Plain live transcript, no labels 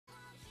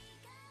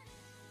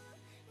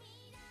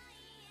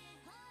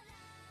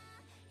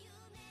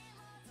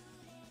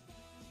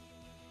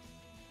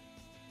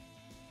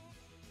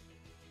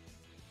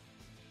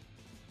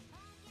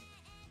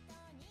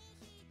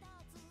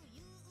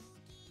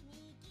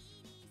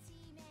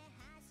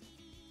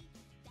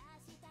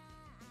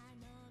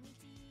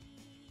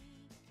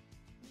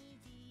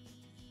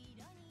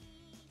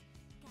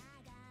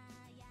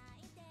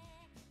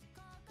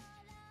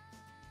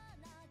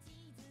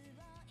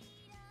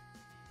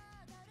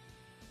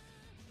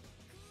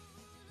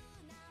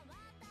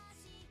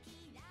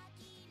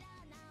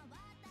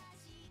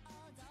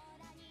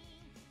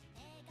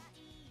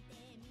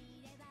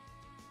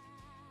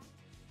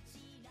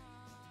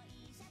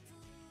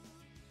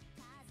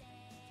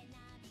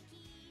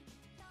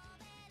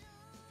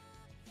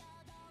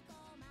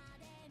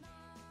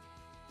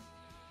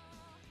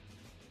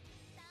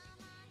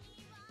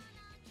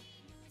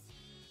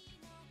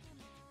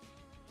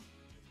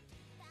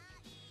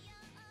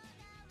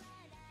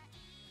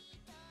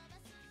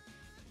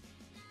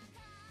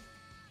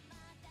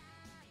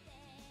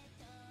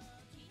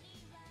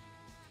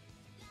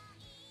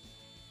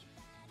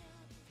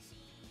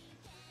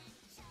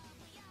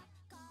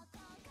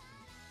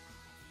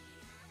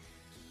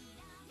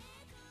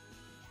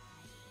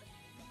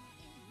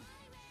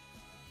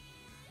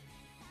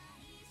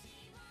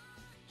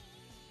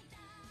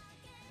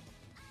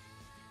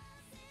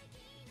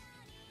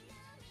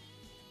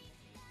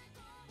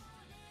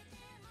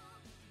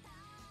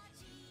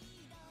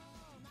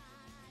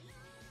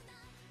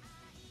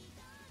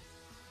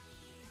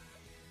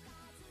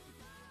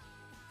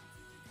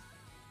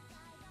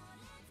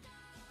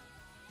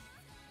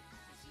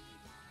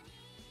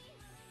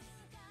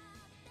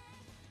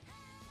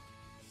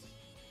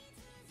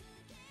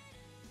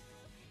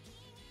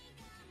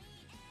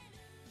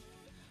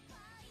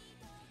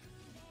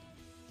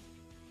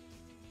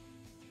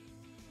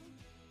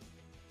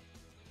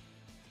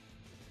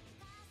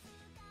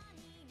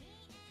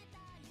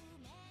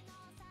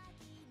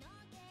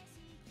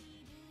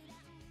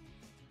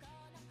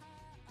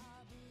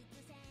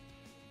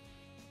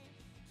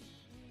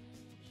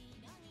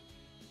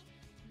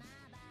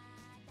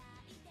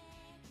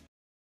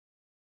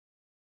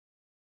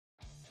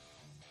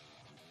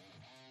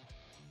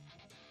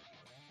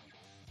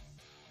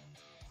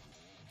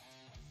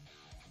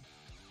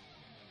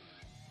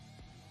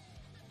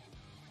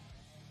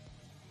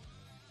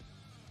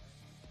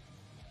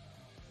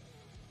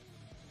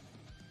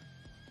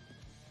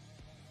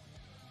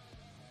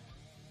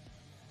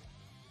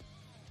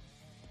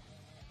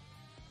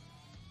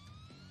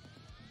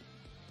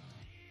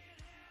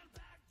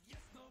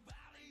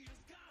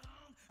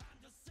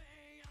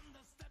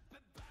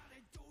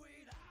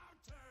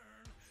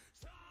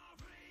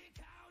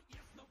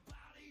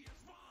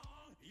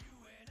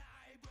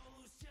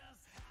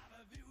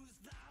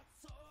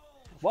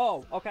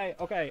Whoa, okay,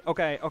 okay,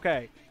 okay,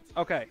 okay.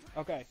 Okay,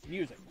 okay.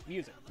 Music,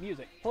 music,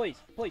 music. Please,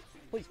 please,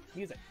 please.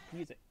 Music,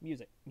 music,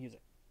 music,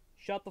 music.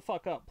 Shut the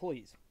fuck up,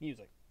 please.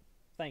 Music.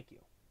 Thank you.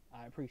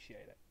 I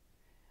appreciate it.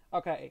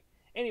 Okay.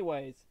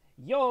 Anyways,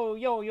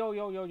 wait.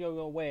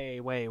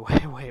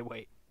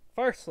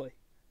 Firstly,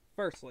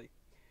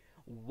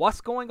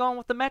 what's going on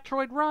with the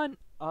Metroid run?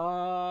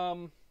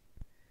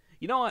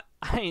 You know what?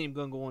 I ain't even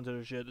gonna go into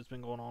the shit that's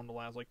been going on the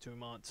last like 2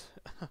 months.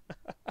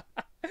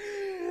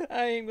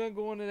 I ain't gonna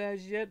go into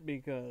that shit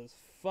because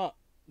fuck,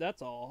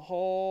 that's a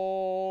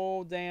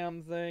whole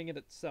damn thing in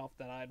itself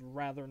that I'd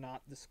rather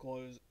not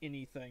disclose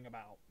anything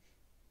about.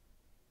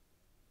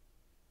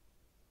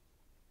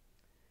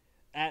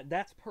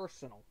 That's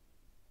personal.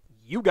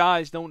 You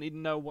guys don't need to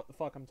know what the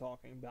fuck I'm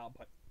talking about,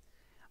 but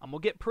I'm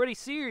gonna get pretty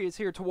serious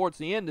here towards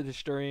the end of the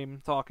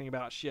stream talking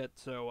about shit,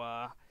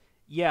 so,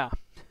 yeah.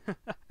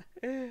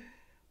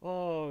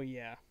 Oh,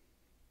 yeah.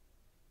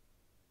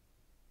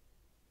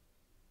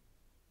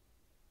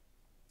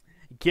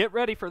 Get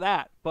ready for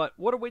that. But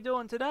what are we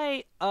doing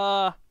today?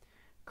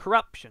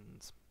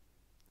 Corruptions.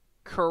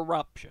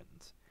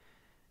 Corruptions.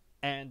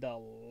 And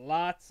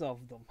lots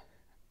of them.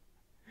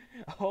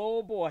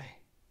 Oh boy.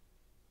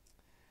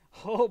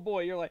 Oh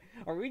boy, you're like,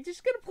 are we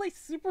just gonna play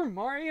Super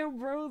Mario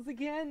Bros.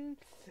 Again?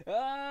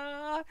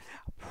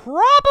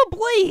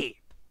 Probably!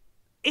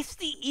 It's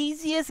the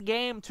easiest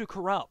game to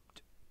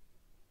corrupt.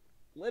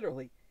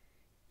 Literally.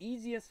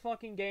 Easiest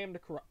fucking game to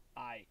corrupt.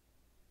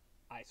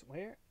 I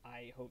swear,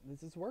 I hope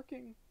this is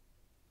working.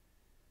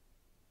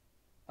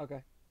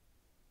 Okay.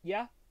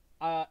 Yeah?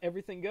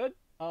 Everything good?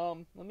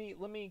 Let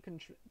me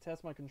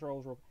test my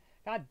controls real.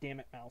 God damn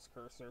it, mouse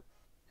cursor.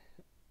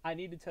 I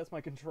need to test my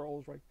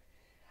controls right.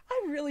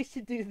 I really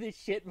should do this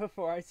shit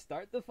before I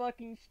start the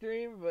fucking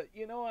stream, but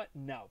you know what?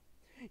 No.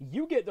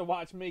 You get to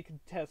watch me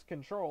test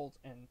controls,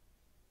 and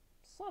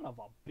son of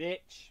a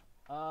bitch.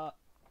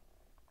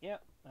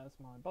 Yep, that's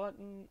my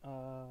button.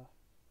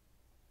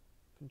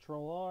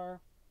 Control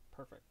R.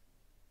 Perfect.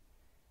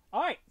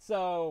 Alright,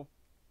 so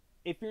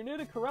if you're new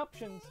to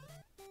Corruptions,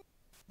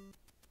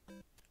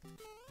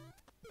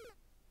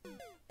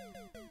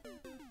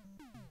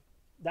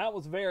 that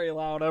was very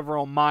loud over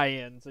on my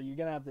end, so you're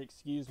gonna have to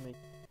excuse me.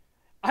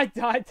 I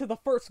died to the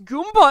first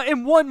Goomba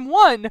in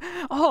 1-1!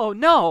 Oh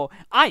no,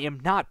 I am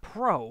not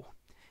pro.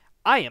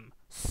 I am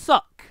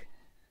suck.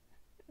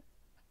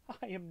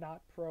 I am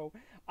not pro.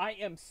 I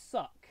am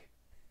suck.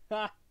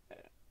 I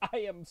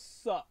am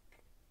suck.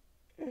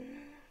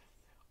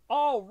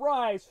 All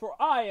rise, for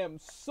I am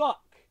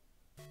suck.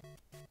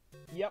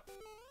 Yep.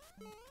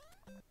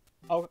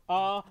 Oh,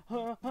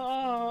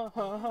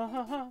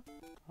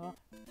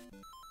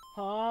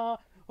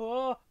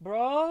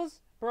 bros,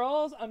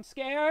 I'm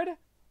scared.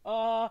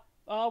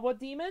 What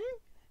demon?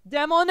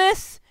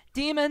 Demoness?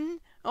 Demon?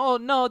 Oh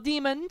no,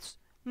 demons.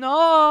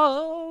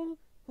 No.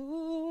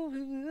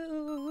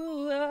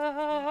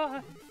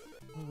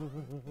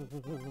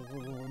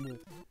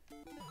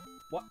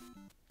 What?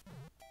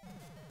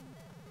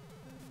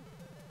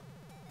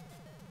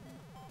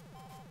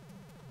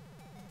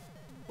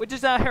 We're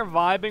just out here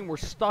vibing. We're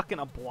stuck in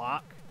a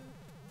block.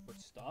 We're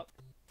stuck?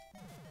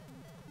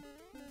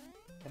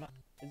 Can I...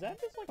 Is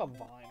that just like a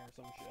vine or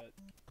some shit?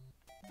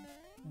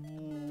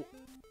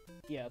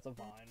 Yeah, it's a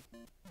vine.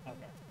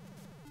 Okay.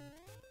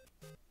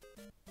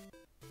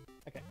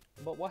 Okay,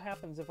 but what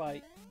happens if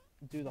I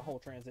do the whole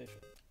transition?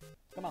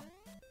 Come on.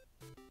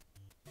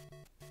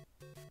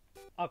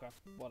 Okay,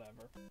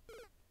 whatever.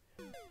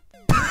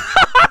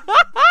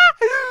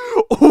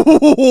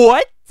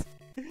 What?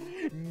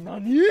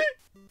 Nani?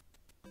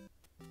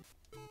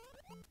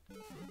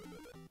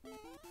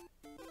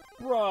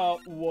 Bruh,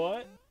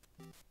 what?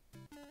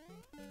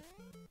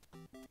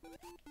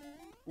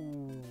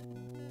 Ooh,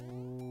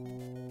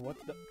 what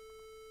the?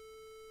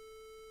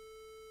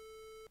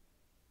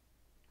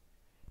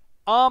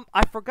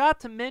 I forgot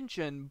to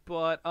mention,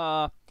 but,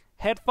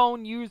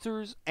 headphone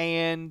users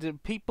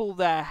and people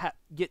that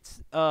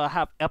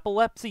have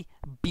epilepsy,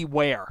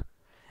 beware.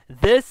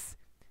 This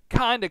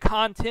kind of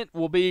content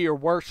will be your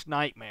worst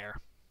nightmare.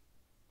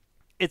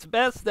 It's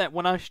best that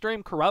when I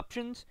stream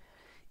Corruptions,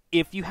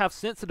 if you have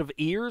sensitive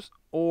ears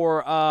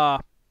or,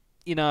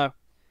 you know,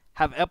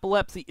 have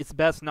epilepsy, it's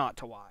best not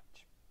to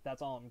watch.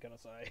 That's all I'm gonna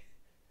say.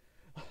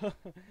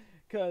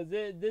 Because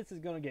this is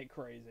gonna get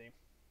crazy.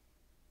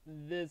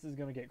 This is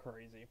gonna get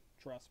crazy.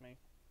 Trust me.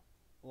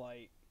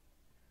 Like,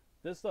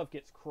 this stuff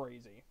gets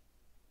crazy.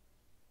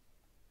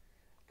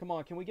 Come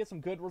on, can we get some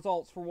good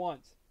results for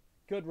once?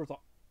 Good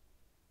result.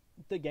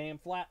 The game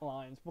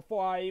flatlines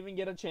before I even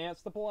get a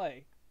chance to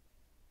play.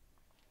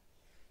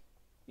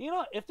 You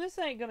know, if this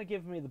ain't gonna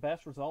give me the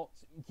best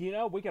results, you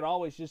know, we could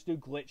always just do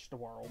glitched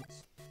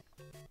worlds.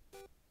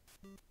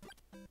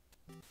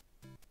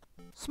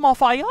 Small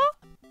fire?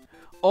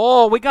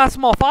 Oh, we got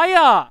small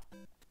fire!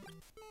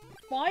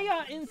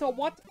 Fire into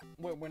what?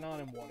 We're not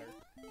in water.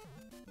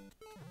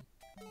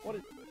 What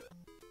is...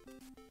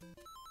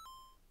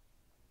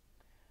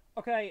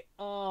 Okay,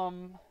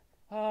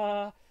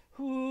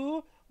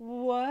 who?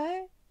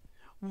 What?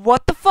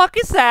 What the fuck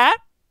is that?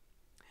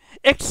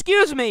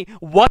 Excuse me,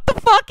 what the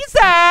fuck is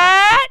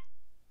that?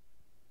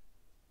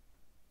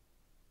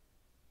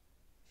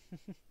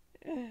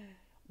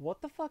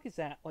 What the fuck is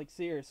that? Like,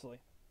 seriously.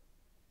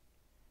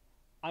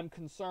 I'm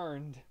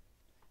concerned.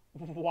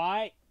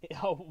 Why?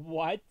 Oh,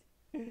 what?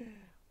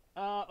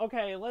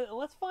 Okay,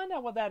 let's find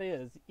out what that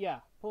is. Yeah,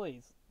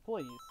 please.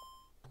 Please.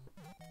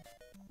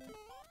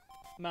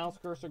 Mouse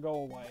cursor, go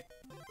away.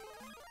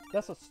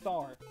 That's a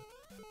star.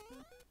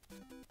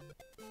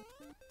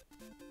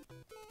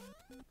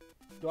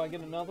 Do I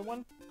get another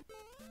one?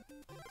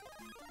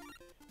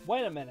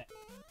 Wait a minute.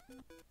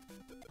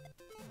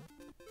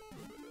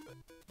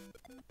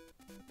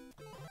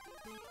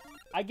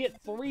 I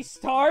get 3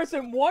 stars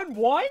and 1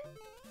 1?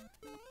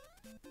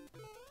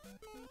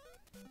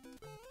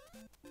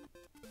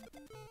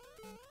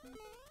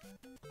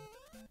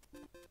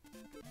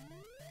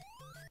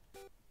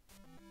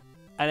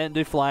 I didn't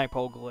do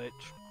flagpole glitch.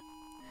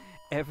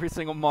 Every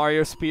single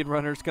Mario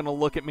speedrunner is gonna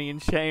look at me in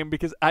shame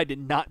because I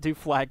did not do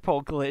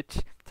flagpole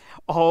glitch.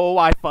 Oh,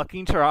 I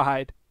fucking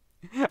tried.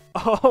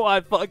 Oh,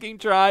 I fucking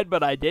tried,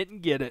 but I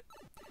didn't get it.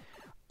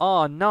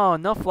 Oh, no,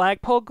 no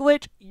flagpole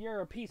glitch?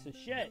 You're a piece of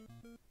shit.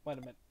 Wait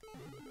a minute.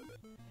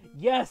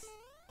 Yes!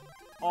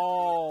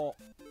 Oh.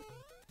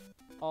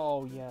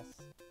 Oh, yes.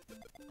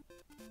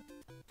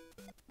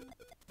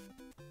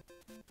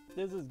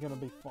 This is gonna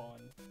be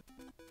fun.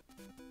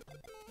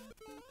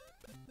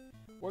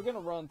 We're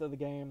gonna run through the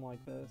game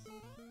like this.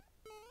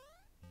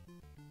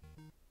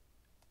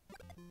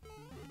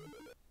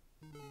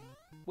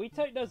 We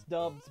take those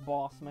dubs,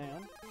 boss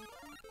man.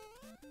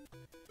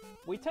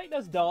 We take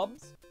those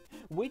dubs.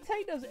 We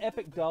take those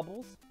epic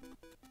doubles.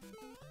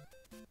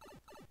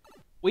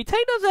 We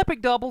take those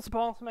epic doubles,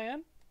 boss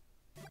man.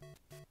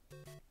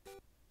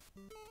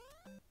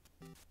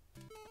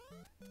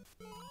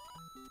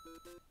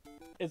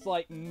 It's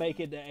like make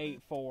it to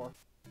 8-4.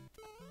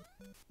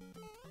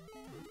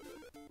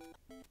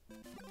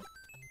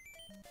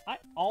 I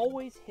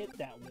always hit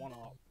that one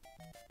up.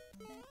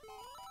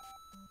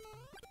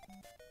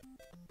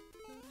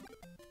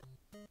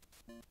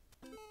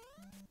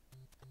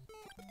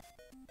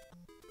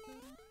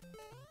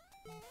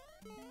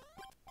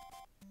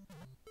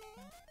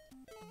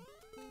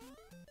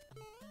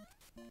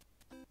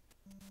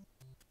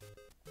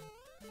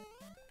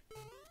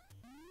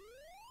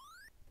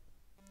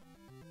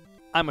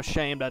 I'm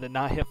ashamed I did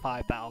not hit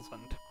 5,000.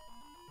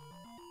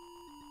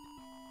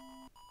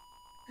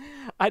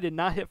 I did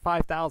not hit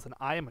 5,000.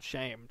 I am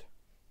ashamed.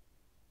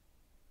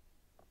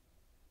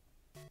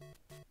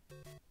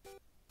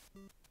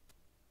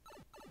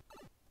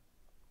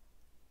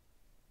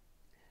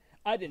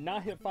 I did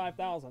not hit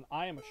 5,000.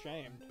 I am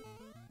ashamed.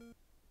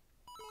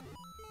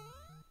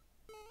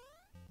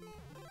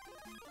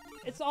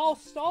 It's all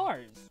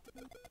stars.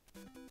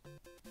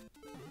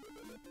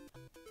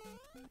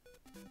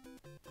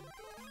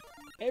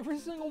 Every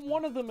single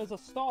one of them is a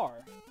star.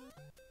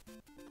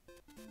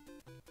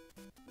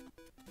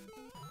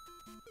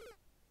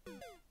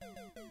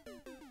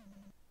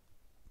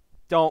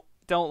 Don't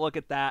look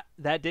at that.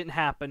 That didn't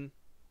happen.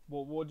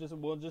 We'll just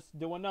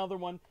do another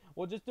one.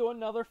 We'll just do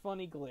another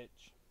funny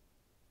glitch.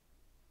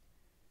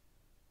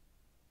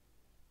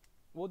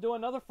 We'll do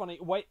another funny.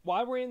 Wait,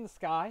 why were we in the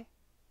sky?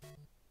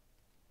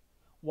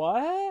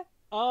 What?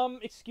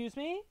 Excuse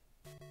me?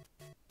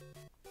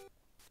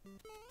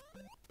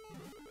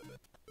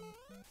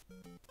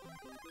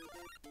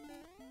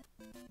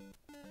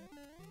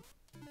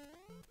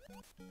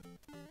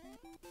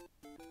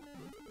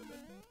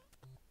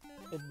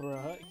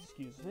 Bruh,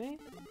 excuse me?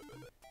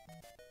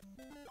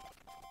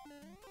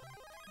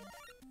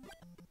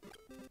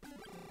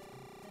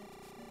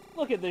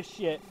 Look at this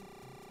shit.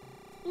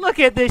 Look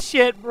at this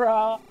shit,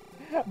 bruh.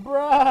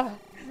 Bruh.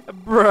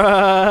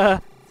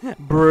 Bruh.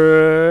 Bruh.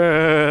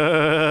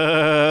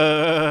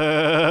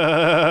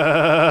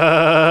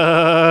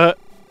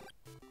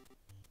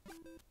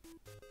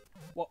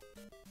 What?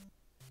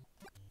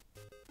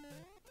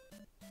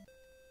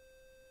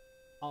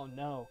 Oh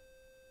no.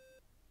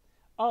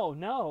 Oh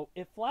no,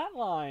 it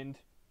flatlined.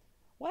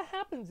 What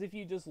happens if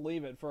you just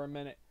leave it for a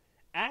minute?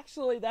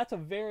 Actually, that's a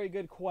very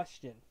good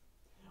question.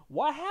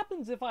 What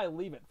happens if I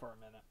leave it for a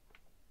minute?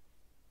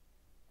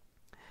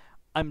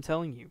 I'm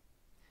telling you.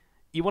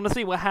 You want to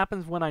see what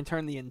happens when I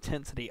turn the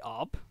intensity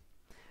up?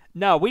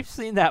 No, we've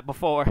seen that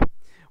before.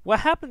 What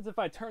happens if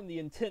I turn the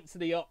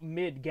intensity up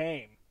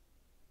mid-game?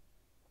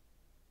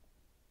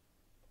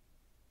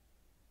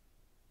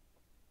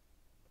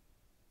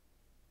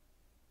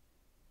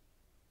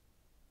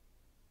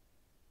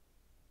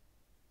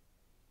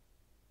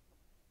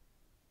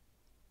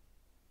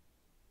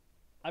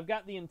 I've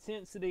got the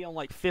intensity on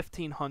like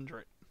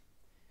 1500.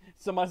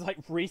 Somebody's like,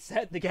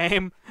 reset the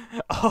game?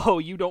 Oh,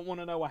 you don't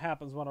want to know what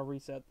happens when I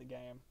reset the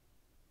game.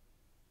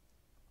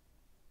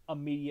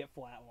 Immediate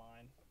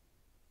flatline.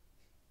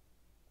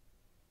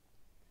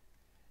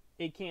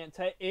 It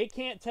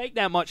can't take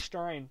that much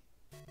strain.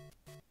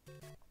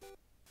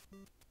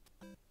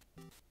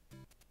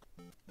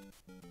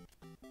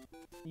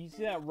 You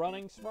see that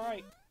running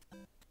sprite?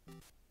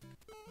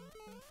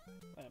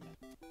 Wait a minute.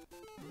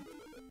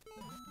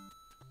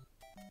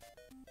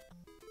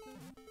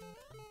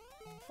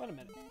 Wait a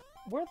minute.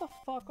 Where the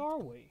fuck are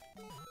we?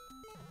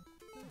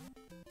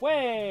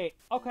 Wait!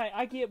 Okay,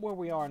 I get where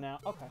we are now.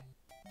 Okay.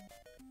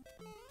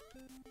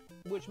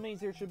 Which means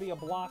there should be a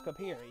block up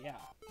here, yeah.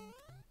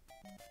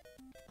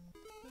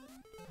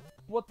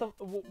 What the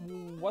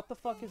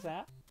fuck is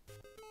that?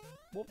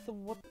 What the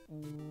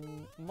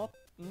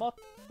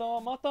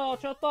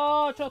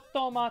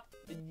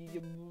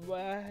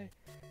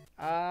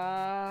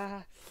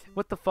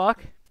fuck?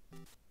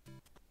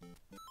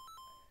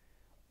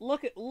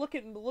 Look at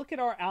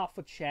our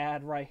alpha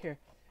Chad right here.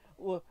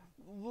 Look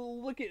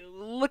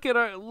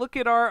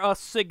at our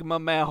Sigma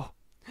male.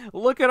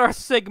 Look at our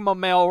Sigma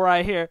male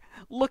right here.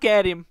 Look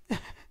at him.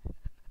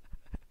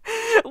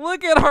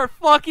 Look at our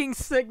fucking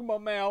Sigma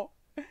male.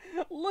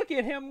 Look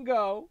at him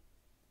go.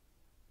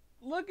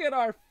 Look at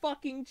our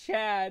fucking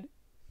Chad.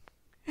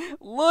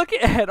 Look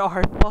at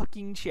our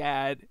fucking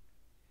Chad.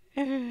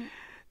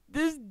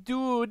 This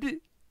dude.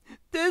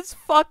 This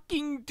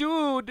fucking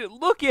dude.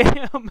 Look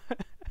at him.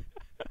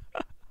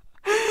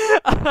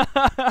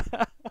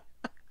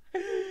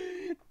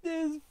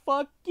 This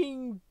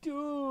fucking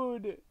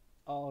dude.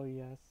 Oh,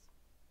 yes.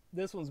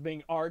 This one's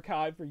being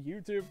archived for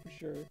YouTube for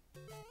sure.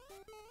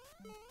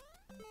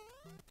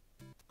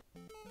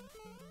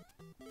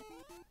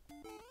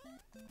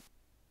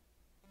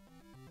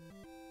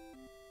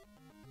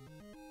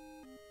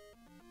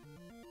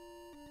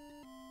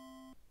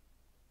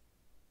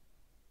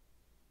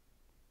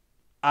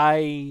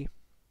 I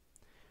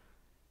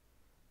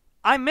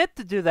meant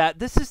to do that.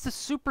 This is the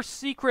super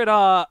secret,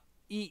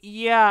 this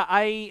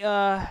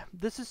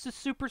is the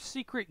super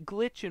secret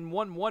glitch in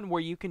 1.1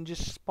 where you can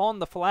just spawn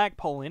the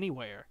flagpole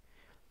anywhere.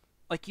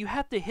 Like, you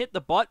have to hit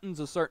the buttons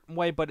a certain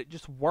way, but it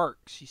just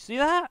works. You see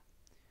that?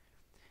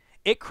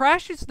 It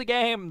crashes the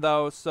game,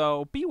 though,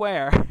 so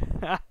beware.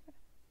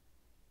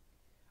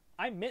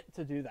 I meant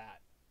to do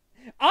that.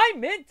 I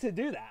meant to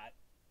do that!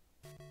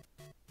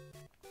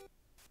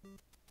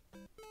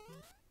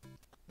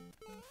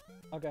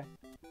 Okay.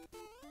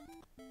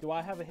 Do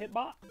I have a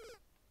hitbox?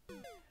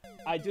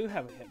 I do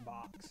have a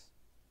hitbox.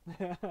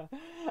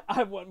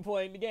 I wasn't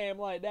playing the game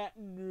like that.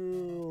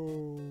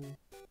 No.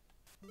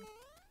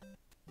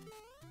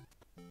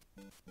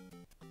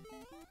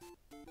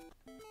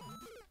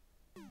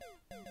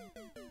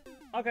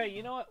 Okay,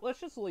 you know what? Let's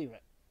just leave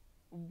it.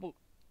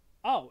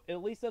 Oh, it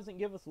at least doesn't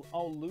give us...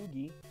 Oh,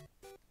 Luigi.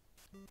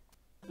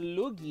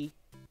 Luigi?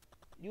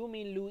 You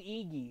mean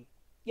Luigi?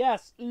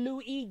 Yes,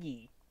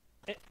 Luigi.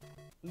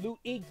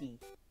 Luigi.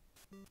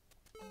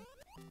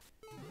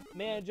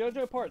 Man,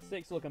 JoJo Part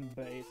 6 looking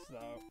base,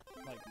 though.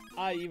 Like,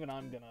 I'm gonna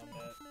admit.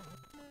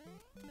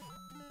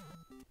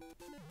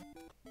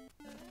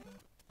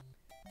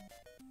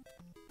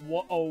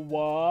 What? Oh,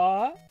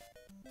 what?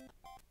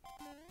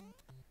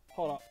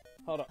 Hold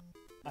up.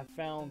 I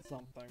found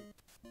something.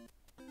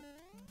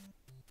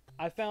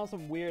 I found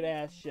some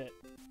weird-ass shit.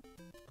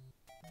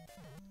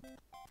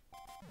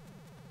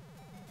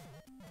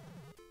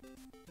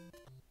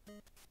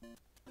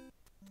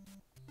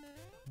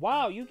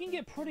 Wow, you can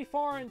get pretty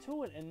far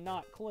into it and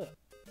not clip.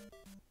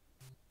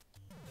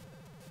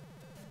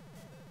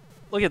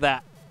 Look at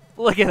that.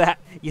 Look at that.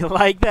 You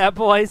like that,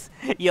 boys?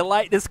 You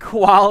like this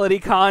quality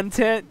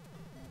content?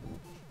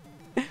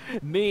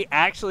 Me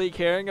actually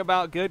caring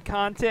about good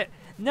content?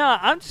 Nah,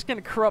 I'm just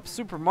gonna corrupt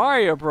Super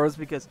Mario Bros.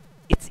 Because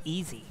it's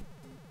easy.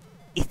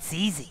 It's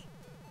easy.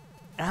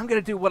 And I'm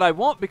gonna do what I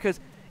want because,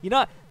 you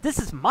know, this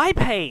is my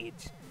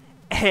page.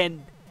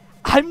 And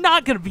I'm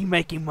not gonna be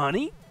making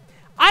money.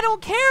 I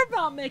don't care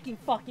about making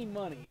fucking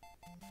money.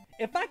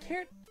 If I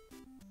cared...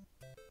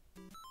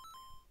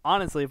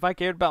 Honestly, if I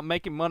cared about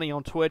making money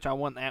on Twitch, I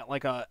wouldn't act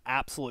like a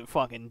absolute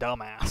fucking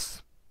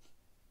dumbass.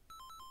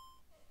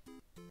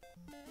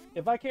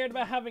 If I cared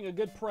about having a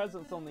good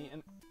presence on the...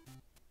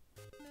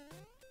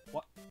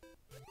 What?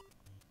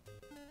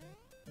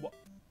 What?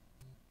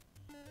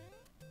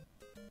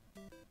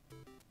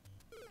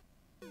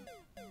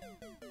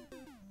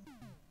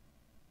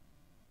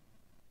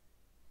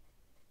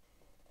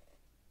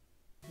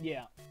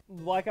 Yeah,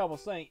 like I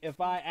was saying, if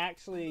I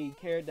actually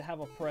cared to have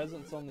a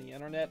presence on the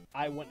internet,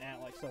 I wouldn't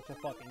act like such a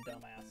fucking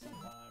dumbass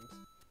sometimes.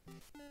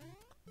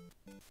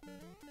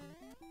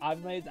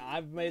 I've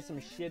made some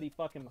shitty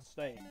fucking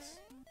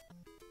mistakes.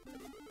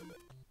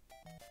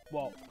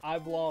 Well,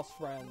 I've lost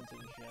friends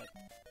and shit.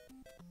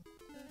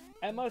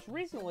 And most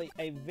recently,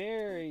 a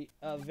very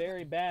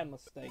bad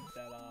mistake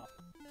that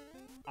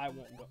I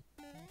won't go.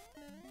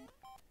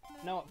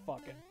 No, what,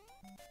 fuck it.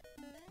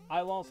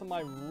 I lost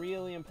somebody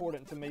really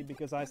important to me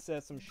because I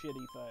said some shitty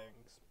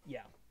things.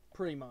 Yeah,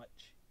 pretty much.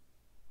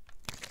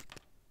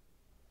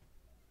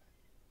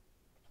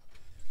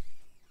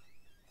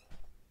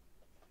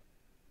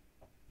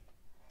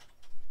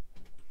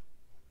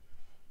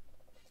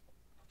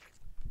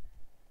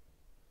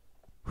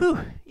 Whew,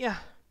 yeah,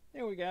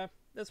 there we go.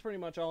 That's pretty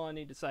much all I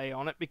need to say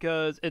on it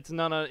because it's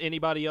none of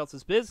anybody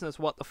else's business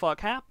what the fuck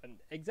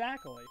happened.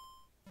 Exactly.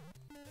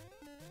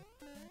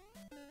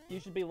 You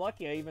should be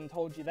lucky I even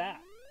told you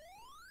that.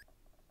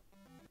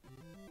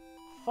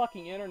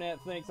 fucking internet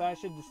thinks I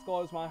should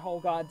disclose my whole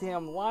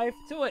goddamn life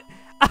to it.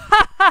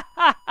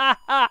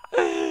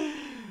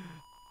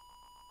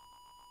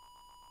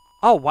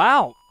 Oh,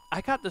 wow.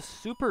 I got the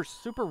super,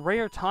 super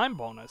rare time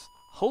bonus.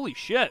 Holy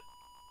shit.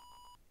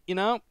 You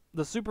know,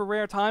 the super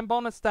rare time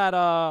bonus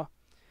that,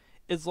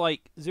 is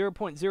like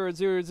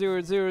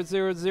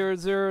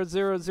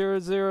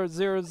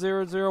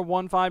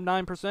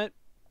 0.0000000000000000159%.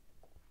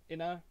 You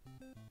know?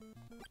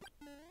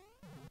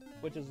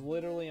 Which is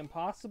literally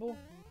impossible.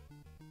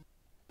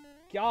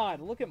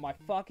 God, look at my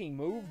fucking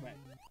movement.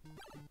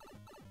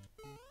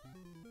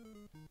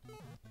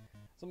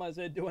 Somebody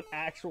said do an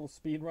actual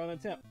speedrun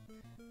attempt.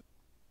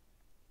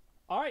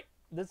 Alright,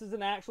 this is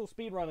an actual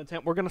speedrun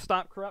attempt. We're gonna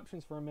stop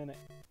corruptions for a minute.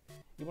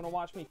 You wanna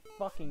watch me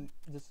fucking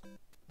just...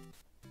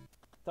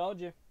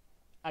 Told you.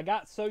 I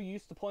got so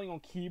used to playing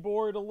on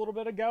keyboard a little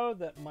bit ago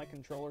that my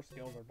controller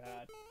skills are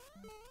bad.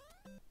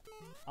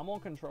 I'm on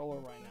controller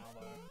right now,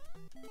 though.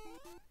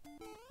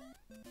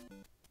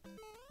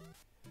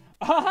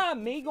 Ah,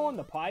 me going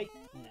the pipe?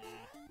 Nah.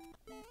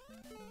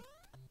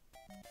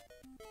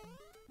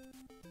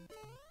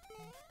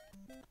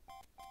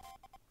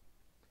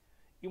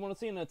 You want to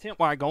see an attempt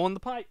where I go in the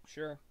pipe?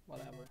 Sure,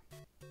 whatever.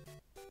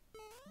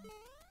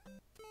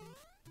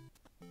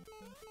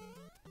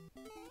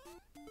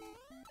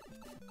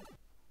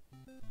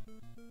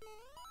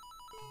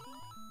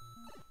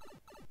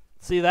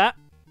 See that?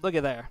 Look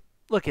at there.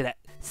 Look at that.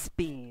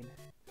 Speed.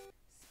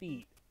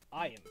 Speed.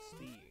 I am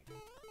speed.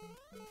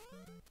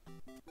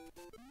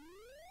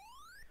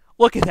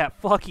 Look at that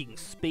fucking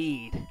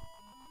speed.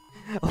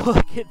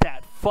 Look at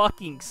that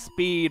fucking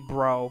speed,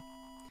 bro.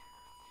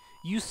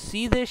 You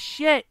see this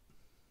shit?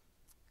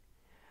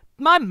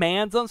 My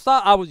man's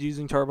unstoppable. I was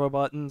using turbo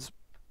buttons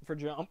for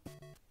jump.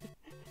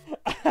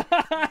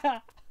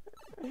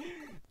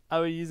 I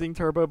was using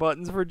turbo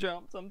buttons for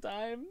jump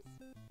sometimes.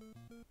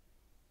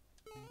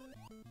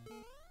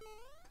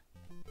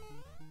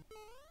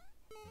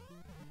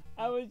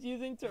 I was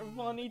using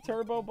funny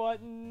turbo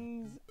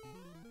buttons.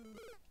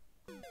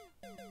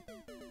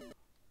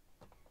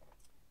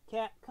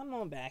 Cat, come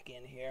on back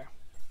in here.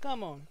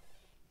 Come on.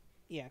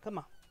 Yeah, come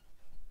on.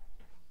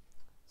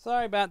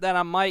 Sorry about that.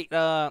 I might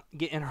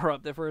get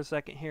interrupted for a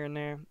second here and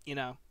there. You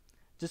know,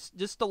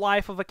 just the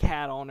life of a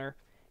cat owner.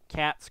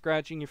 Cat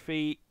scratching your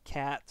feet.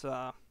 Cats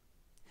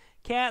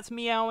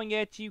meowing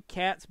at you.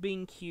 Cats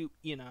being cute.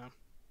 You know.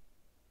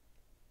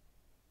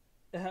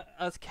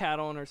 Us cat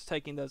owners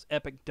taking those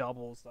epic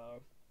doubles, though.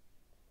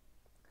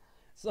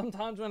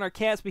 Sometimes when our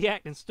cats be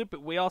acting stupid,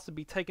 we also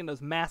be taking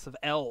those massive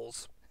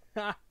L's.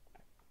 Back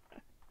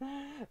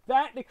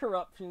to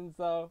corruptions,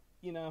 though,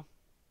 you know.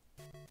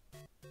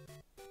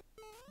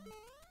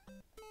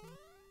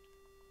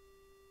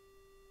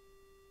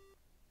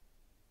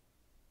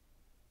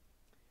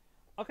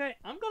 Okay,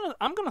 I'm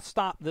gonna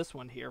stop this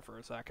one here for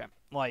a second.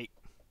 Like,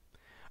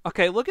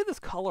 okay, look at this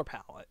color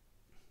palette.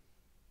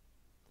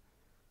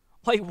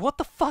 Like, what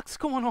the fuck's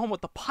going on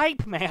with the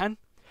pipe, man?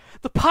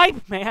 The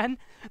pipe, man!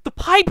 The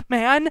pipe,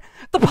 man!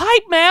 The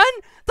pipe, man!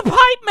 The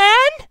pipe,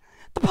 man!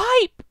 The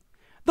pipe!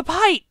 The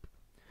pipe!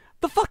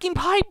 The fucking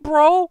pipe,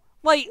 bro!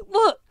 Like,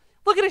 look!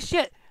 Look at this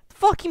shit! The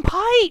fucking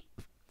pipe!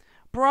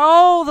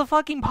 Bro, the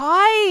fucking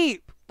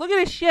pipe! Look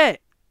at this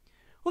shit!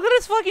 Look at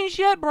this fucking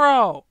shit,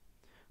 bro!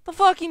 The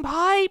fucking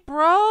pipe,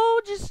 bro!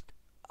 Just...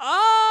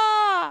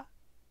 Ah!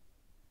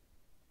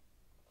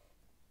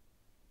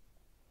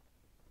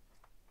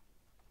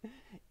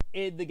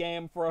 The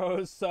game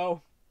froze,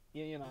 so...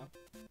 Yeah, you know.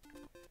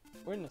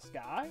 We're in the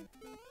sky?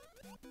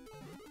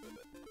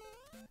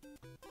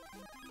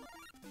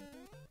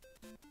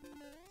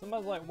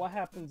 Somebody's like, what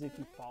happens if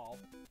you fall?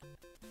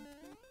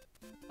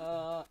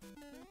 I'll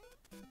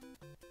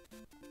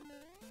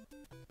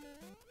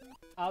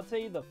tell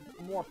you the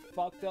more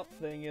fucked up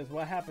thing is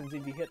what happens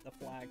if you hit the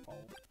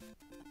flagpole.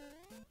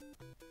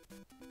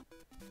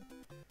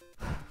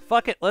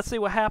 Fuck it, let's see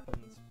what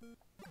happens.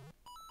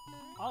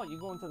 Oh, you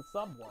go into the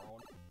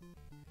subworld.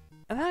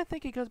 And then I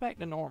think it goes back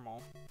to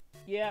normal.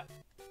 Yeah.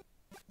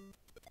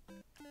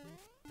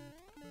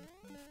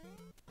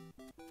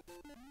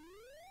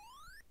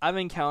 I've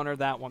encountered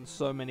that one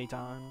so many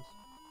times.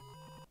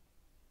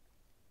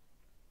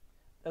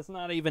 That's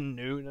not even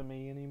new to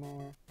me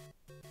anymore.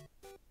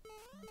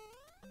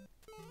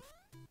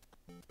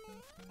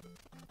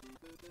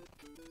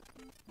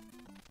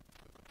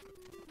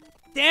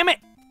 Damn it!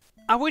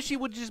 I wish he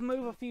would just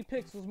move a few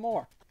pixels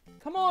more.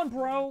 Come on,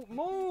 bro!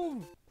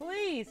 Move!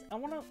 Please! I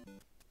wanna...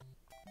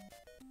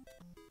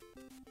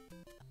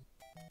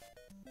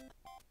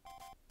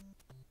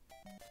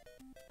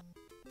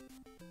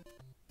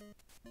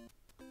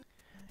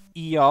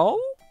 Yo?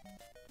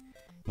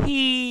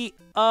 He,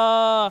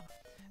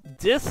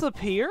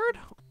 disappeared?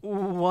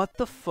 What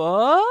the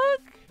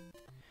fuck?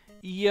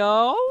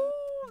 Yo?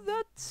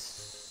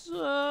 That's,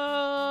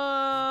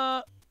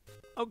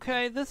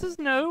 okay, this is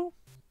new.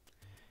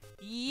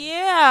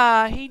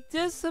 Yeah, he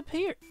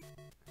disappeared.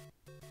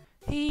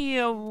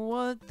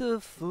 What the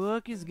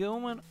fuck is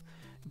going on?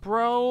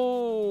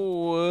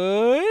 Bro,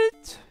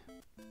 what?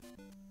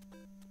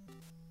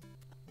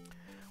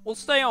 We'll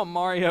stay on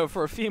Mario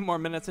for a few more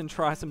minutes and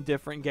try some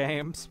different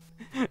games.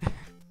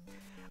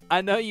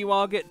 I know you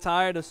all get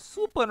tired of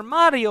Super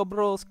Mario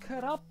Bros.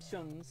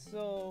 Corruption,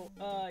 so,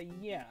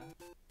 yeah.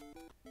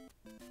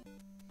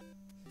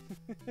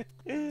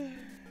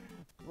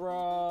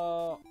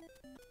 Bro.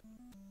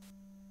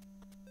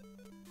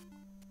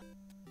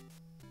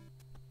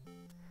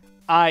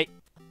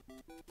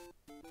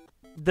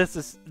 This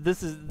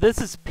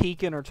is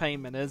peak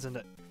entertainment, isn't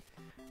it?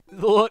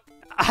 Look,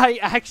 I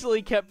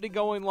actually kept it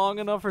going long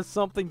enough for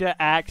something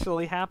to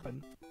actually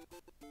happen.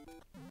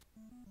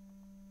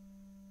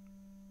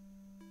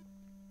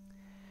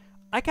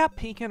 I got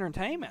peak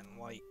entertainment,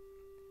 like,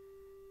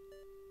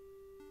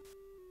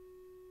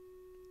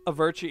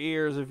 avert your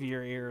ears if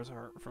your ears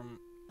hurt from...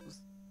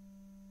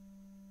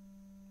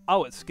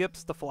 Oh, it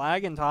skips the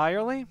flag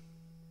entirely?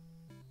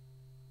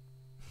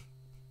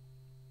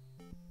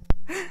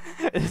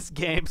 This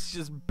game's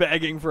just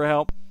begging for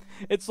help.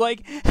 It's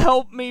like,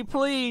 help me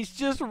please,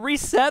 just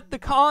reset the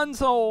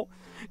console.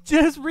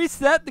 Just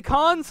reset the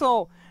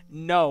console.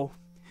 No,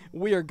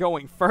 we are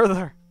going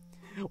further.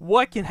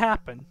 What can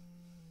happen?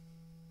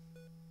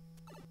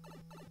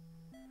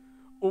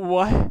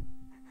 What?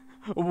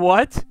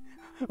 What?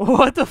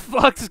 What the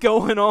fuck's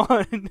going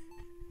on?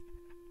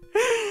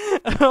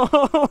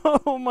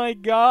 Oh my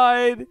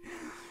god.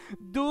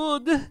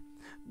 Dude.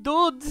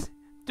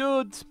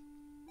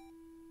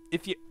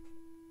 If you...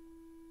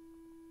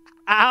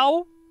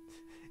 Ow!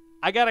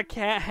 I got a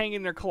cat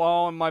hanging their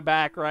claw on my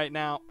back right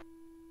now.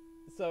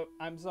 So,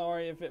 I'm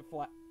sorry if it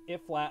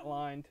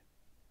flatlined.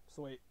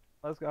 Sweet.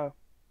 Let's go.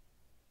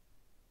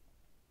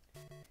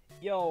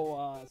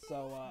 Yo,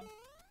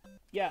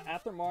 yeah,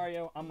 after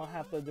Mario, I'm gonna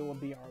have to do a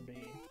BRB.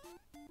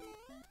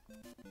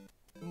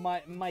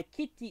 My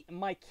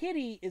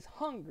kitty is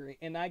hungry,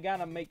 and I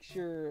gotta make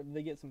sure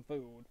they get some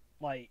food.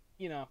 Like,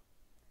 you know,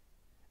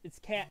 its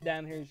cat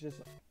down here is just...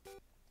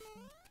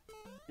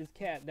 This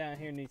cat down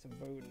here needs some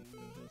food, and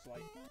it's just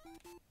like...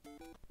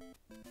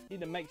 Need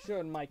to make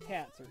sure my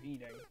cats are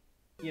eating.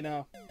 You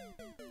know?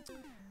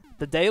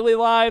 The daily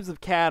lives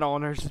of cat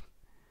owners.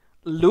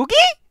 Luigi?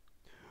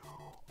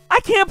 I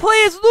can't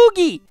play as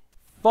Luigi!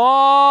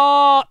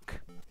 Fuck!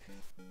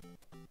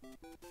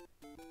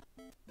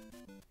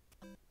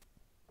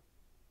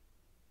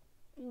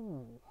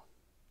 Ooh.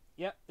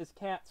 Yep, this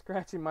cat's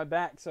scratching my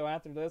back, so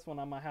after this one,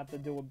 I might have to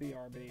do a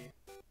BRB.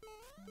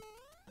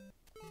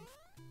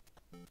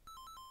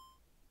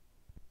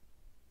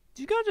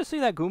 Did you guys just see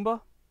that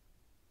Goomba?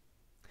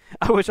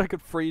 I wish I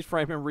could freeze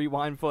frame and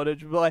rewind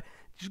footage, but like,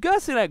 did you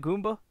guys see that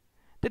Goomba?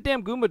 That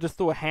damn Goomba just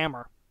threw a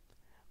hammer.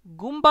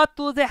 Goomba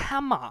to the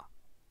hammer.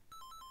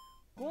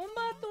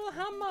 Goomba to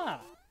hammer.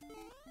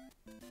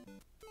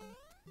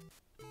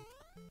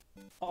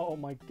 Oh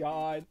my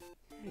god.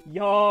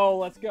 Yo,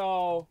 let's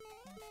go.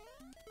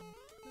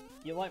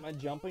 You like my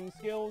jumping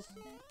skills?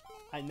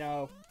 I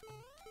know.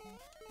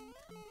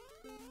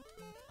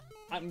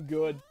 I'm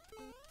good.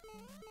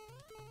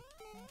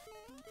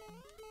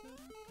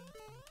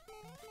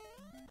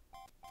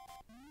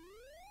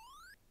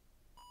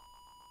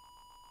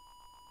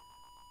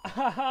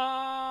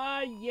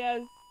 Haha,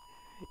 yes.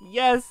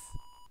 Yes.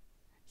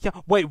 Yeah,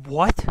 wait,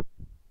 what?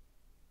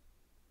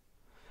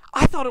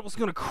 I thought it was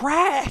gonna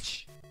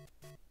crash.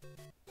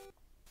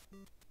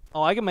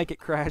 Oh, I can make it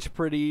crash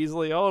pretty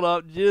easily. Hold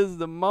up just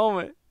a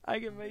moment. I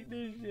can make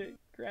this shit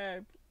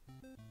crash.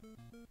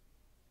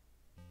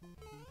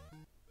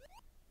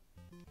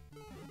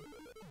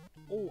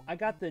 Oh, I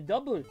got the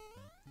double.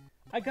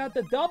 I got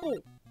the double.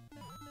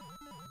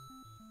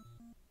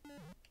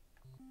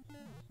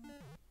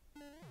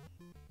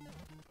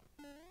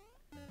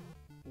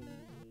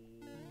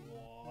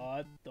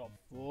 What the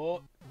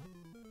fuck?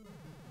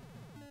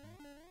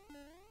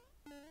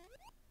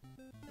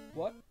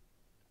 What?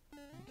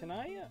 Can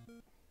I,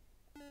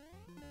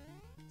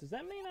 does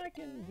that mean I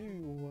can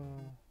do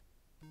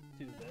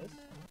this?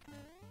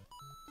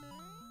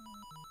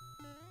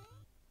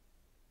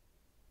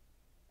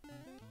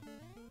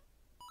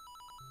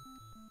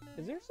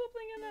 Is there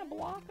something in that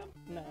block?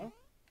 No.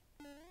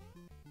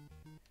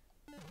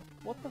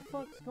 What the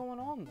fuck's going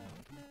on then?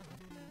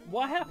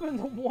 What happened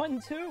to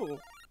 1, 2?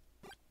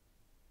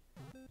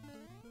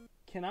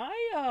 Can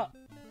I,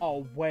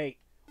 oh, wait.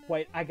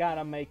 Wait, I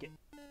gotta make it.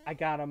 I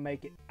gotta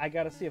make it. I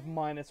gotta see if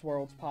Minus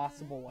World's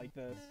possible like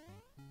this.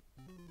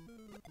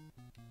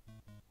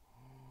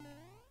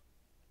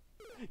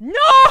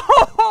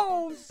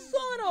 No!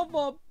 Son of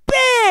a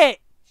bitch!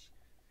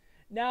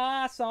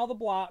 Nah, I saw the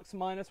blocks.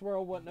 Minus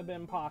World wouldn't have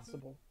been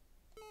possible.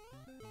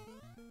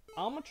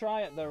 I'm gonna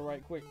try it though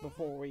right quick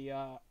before we,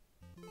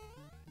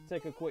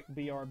 take a quick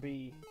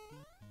BRB.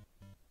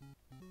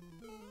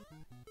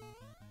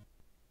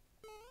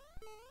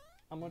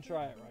 I'm gonna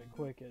try it right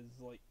quick as,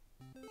 like...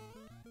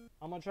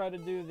 I'm gonna try to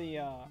do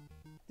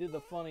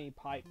the funny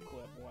pipe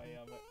clip way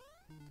of it.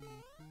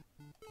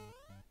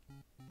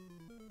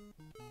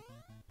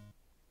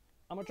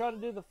 I'm gonna try to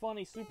do the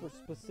funny super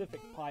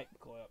specific pipe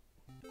clip.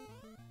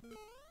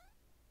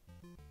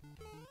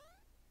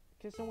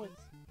 Okay, so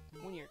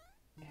when you're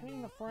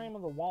hitting the frame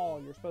of the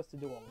wall, you're supposed to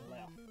do a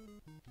left.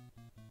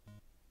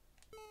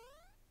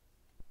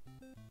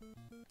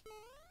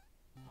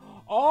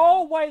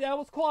 Oh, wait, that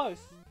was close.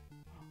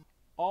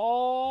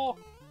 Oh.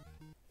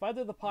 If I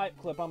do the pipe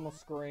clip, I'm gonna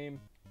scream.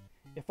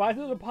 If I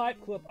do the pipe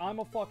clip, I'm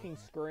gonna fucking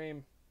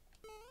scream.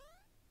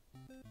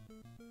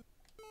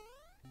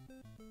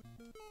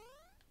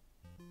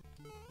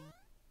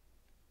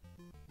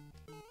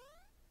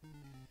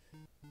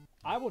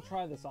 I will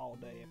try this all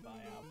day if I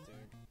have to.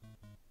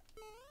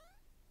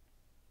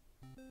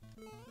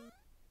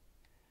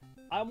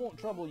 I won't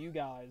trouble you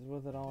guys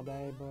with it all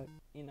day, but,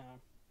 you know.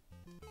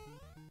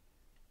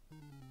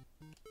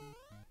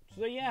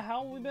 So yeah,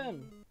 how have we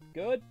been?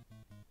 Good?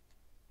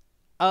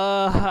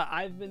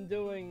 I've been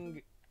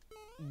doing...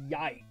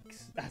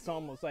 Yikes. That's all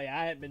I'm gonna say.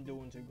 I haven't been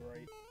doing too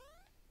great.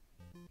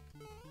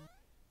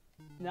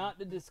 Not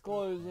to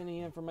disclose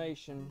any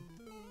information,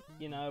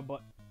 you know,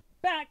 but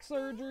back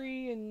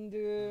surgery and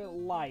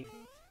life.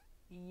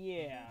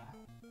 Yeah.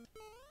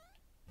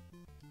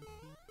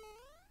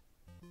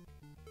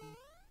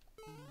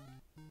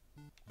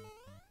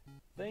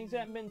 Things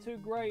haven't been too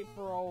great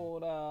for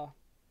old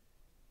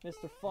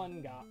Mr.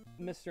 Fun Guy,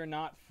 Mr.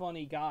 Not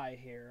Funny Guy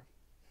here.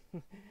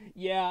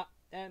 Yeah,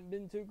 hasn't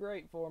been too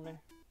great for me.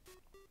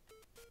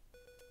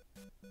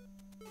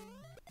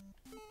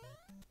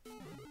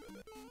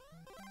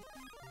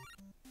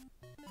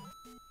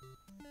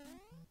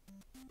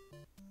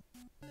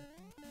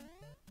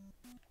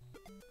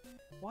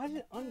 Why is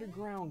it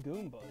underground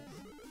Goombas?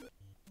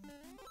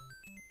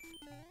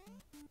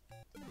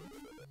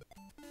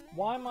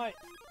 Why am I...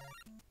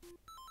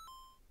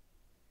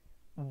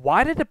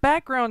 Why did the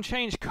background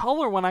change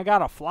color when I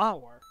got a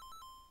flower?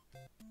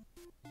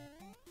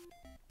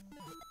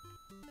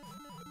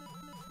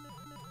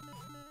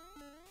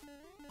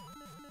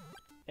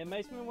 It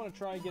makes me want to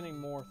try getting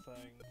more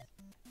things.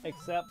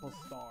 Except the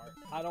star.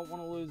 I don't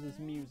want to lose this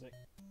music.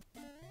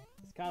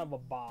 It's kind of a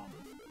bop.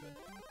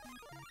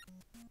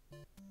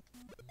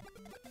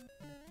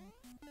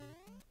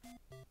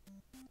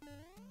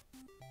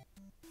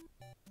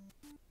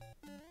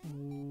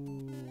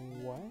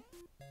 What?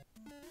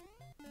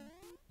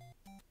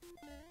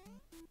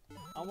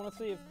 I want to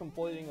see if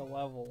completing a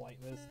level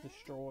like this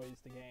destroys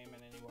the game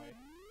in any way.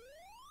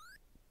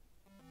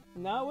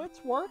 No, it's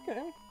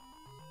working.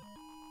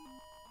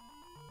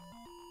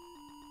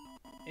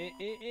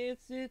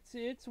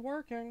 It's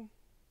working.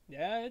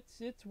 Yeah,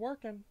 it's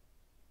working.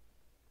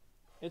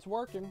 It's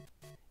working.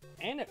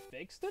 And it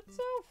fixed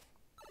itself?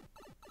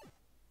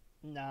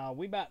 Nah,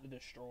 we about to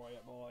destroy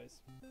it,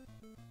 boys.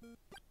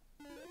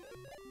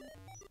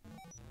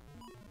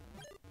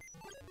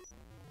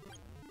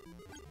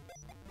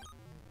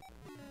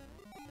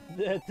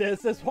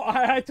 This is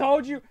why I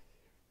told you.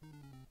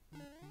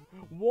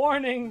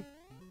 Warning.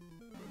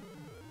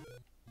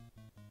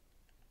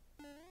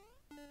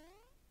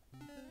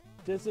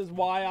 This is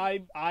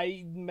why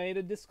I made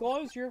a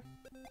disclosure.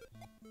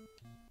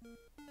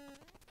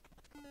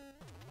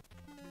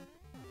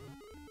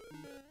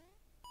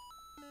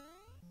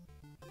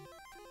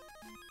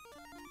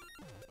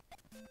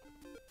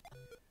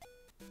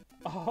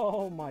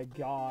 Oh my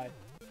god.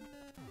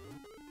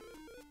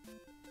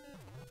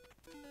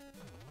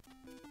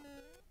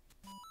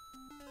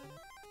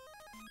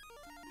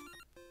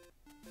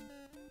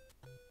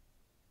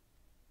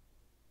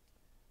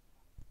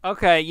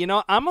 Okay, you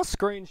know, I'm gonna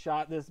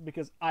screenshot this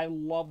because I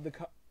love the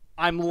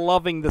I'm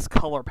loving this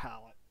color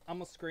palette. I'm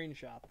gonna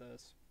screenshot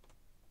this.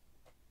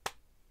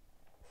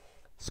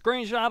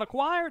 Screenshot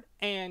acquired,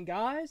 and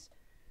guys,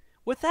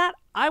 with that,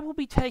 I will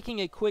be taking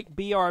a quick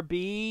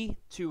BRB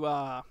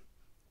to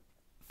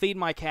feed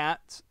my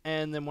cats,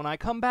 and then when I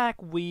come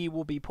back, we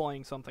will be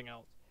playing something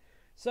else.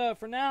 So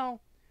for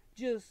now,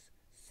 just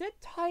sit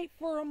tight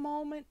for a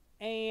moment,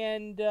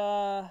 and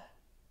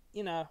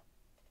you know,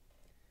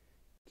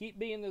 keep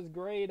being this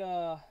great,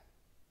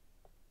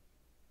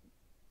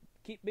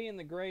 keep being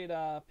the great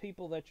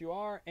people that you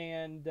are,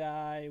 and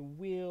I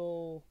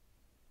will,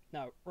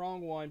 no,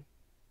 wrong one,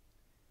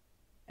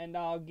 and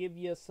I'll give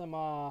you some,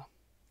 I'll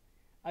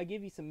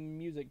give you some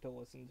music to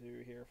listen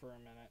to here for a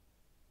minute.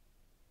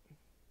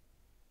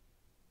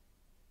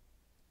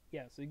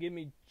 Yeah, so give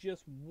me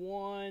just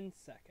 1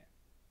 second.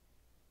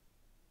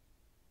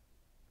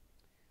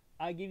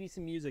 I'll give you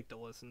some music to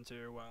listen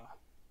to,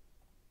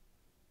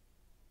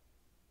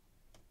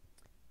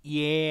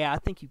 yeah, I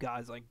think you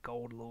guys like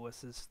Gold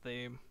Lewis's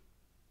theme.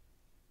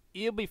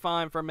 You'll be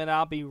fine for a minute.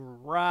 I'll be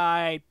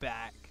right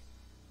back.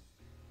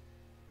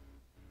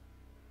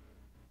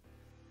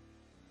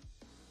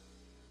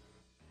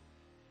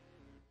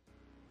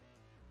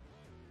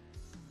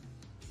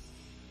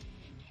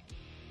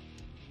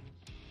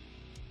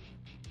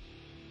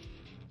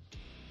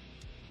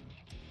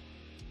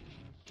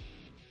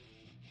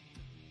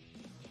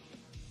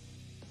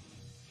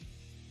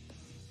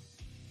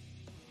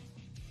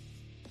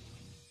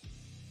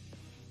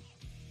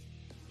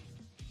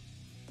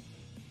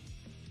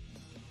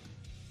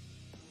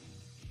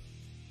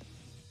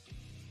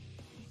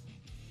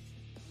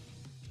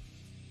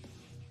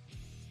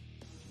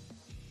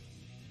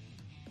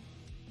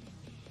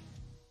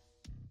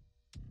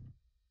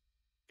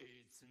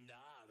 It's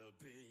not a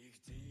big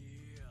deal.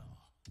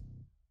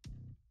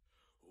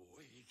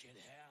 We can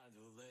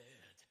handle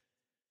it.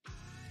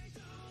 I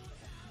don't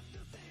have to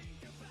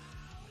think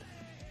about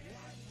it.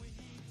 What we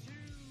need to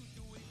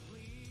do is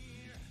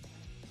clear.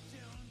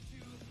 Don't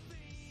you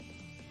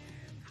think?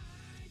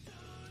 I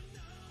don't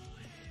know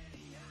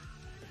any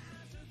other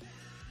answer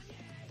than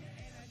yeah,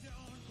 and I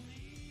don't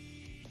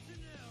need to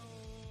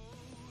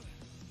know.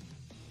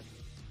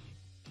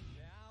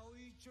 Now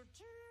it's your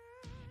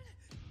turn.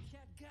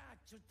 Cat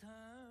got your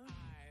time.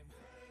 I'm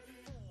ready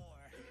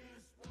for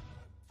this one.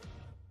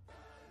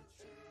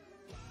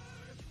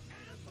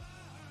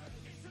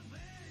 It's a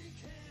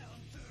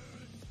vacant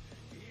dirt.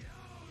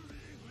 Your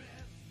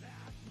regrets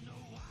that no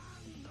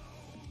one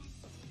knows.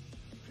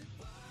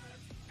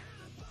 Bird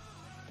and a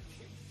bird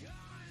keep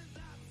going.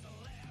 That's the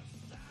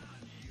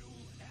lesson you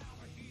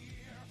ever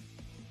hear.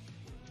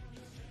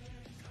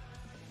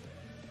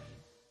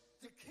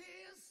 The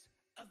kiss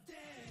of death.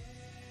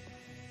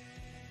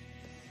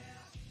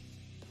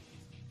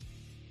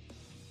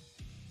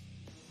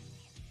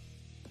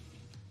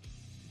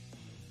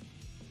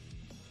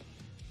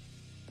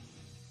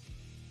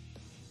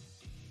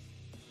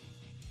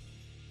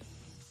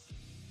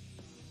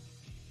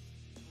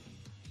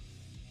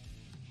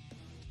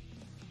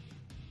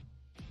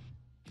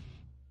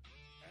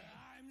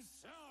 I'm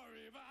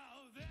sorry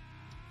about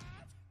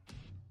that.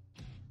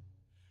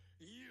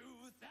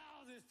 You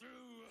thought this through.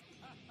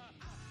 I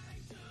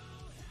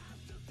don't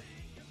have to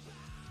think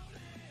about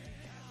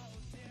it.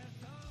 Out there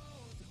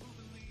those who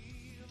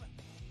believe.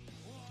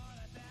 What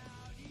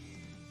about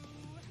you?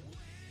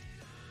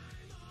 When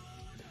I'm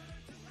older,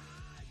 do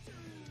I do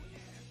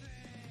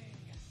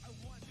anything? I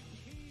want to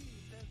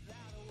keep it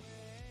that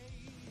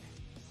way.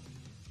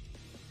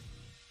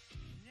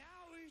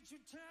 Now it's your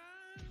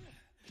turn.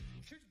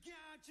 Could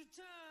got your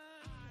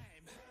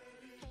time. I'm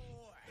ready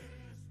for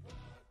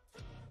bird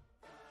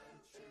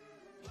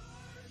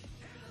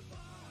and a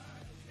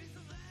bird is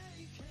a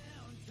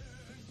vacant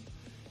dirt.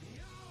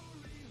 Your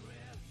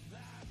regrets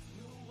that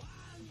no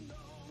one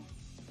knows.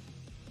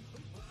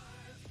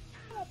 Bird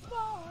and a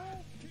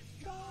bird.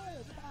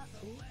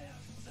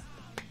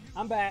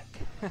 I'm back.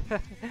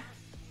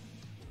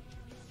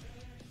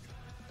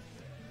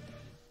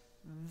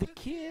 The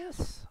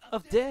kiss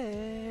of death.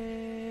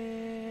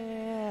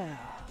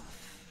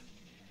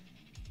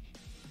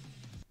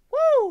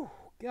 Woo!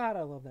 God,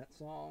 I love that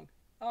song.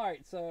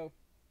 Alright, so.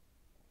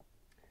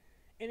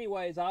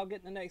 Anyways, I'll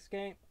get the next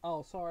game.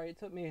 Oh, sorry, it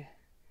took me.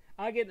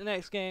 I'll get the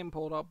next game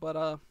pulled up, but,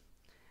 I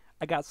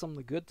got some of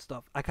the good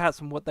stuff. I got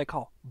some what they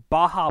call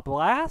Baja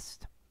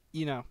Blast.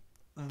 You know,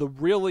 the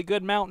really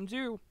good Mountain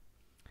Dew.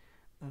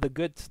 The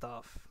good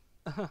stuff.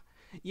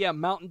 Yeah,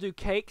 Mountain Dew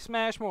Cake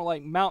Smash, more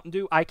like Mountain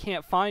Dew, I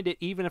can't find it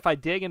even if I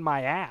dig in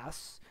my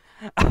ass.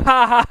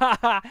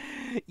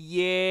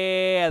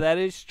 Yeah, that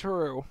is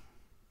true.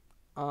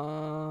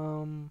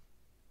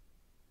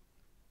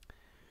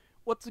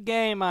 What's a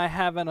game I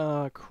haven't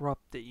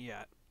corrupted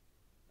yet?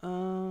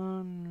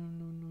 Ah,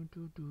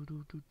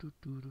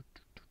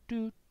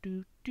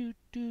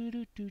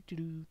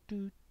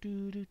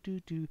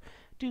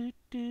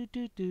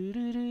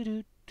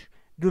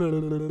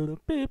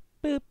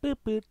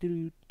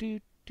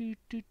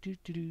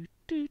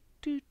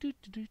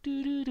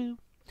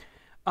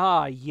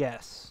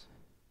 yes.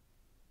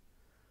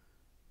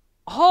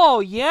 Oh,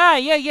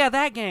 yeah,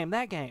 that game.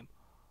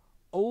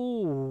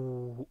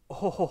 Oh,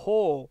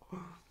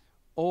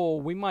 oh,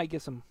 we might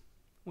get some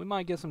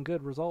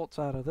good results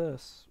out of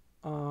this.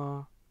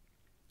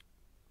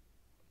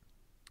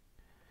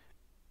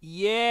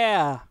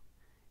 Yeah.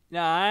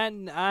 No,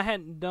 I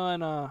hadn't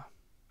done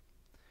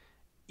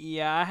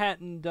yeah, I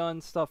hadn't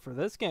done stuff for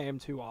this game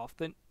too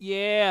often.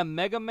 Yeah,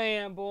 Mega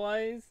Man,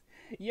 boys.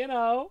 You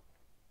know,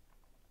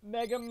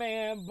 Mega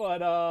Man,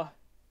 but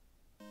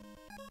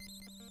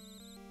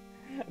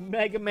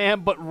Mega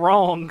Man, but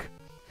wrong.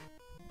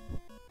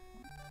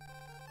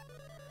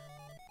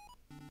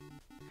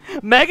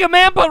 Mega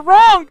Man, but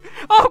wrong!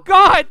 Oh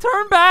god,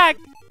 turn back!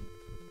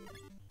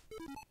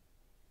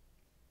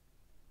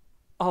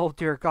 Oh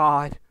dear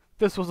god,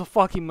 this was a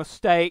fucking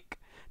mistake.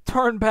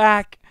 Turn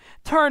back!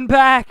 Turn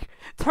back!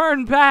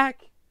 Turn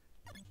back!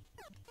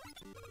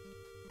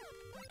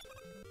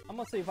 I'm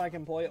gonna see if I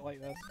can play it like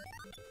this.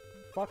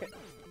 Fuck it.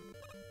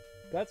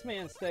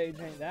 Gutsman stage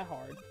ain't that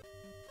hard.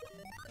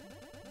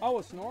 Oh,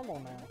 it's normal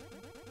now.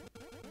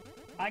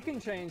 I can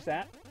change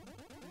that.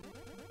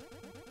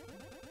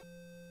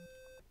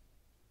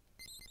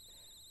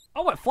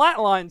 Oh, it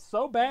flatlined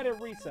so bad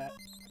it reset.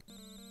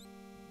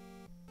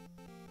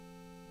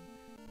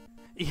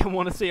 You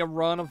want to see a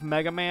run of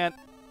Mega Man?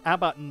 How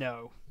about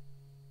no?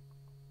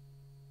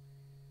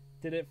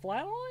 Did it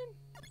flatline?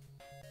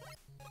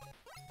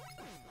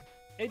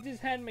 It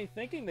just had me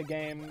thinking the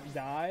game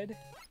died.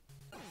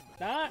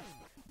 Not.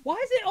 Why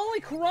is it only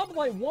corrupt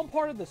like one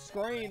part of the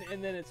screen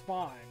and then it's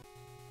fine?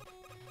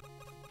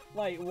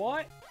 Like,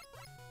 what?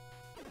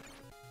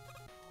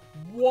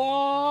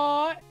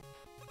 What?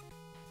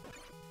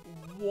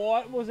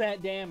 What was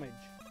that damage?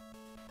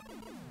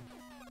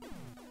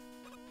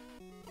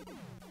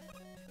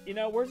 You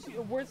know,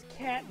 where's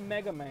Cat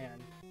Mega Man?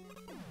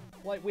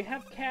 Like, we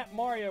have Cat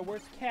Mario,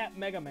 where's Cat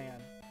Mega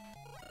Man?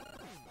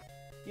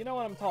 You know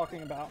what I'm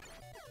talking about.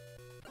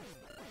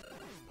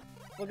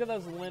 Look at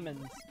those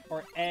lemons,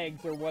 or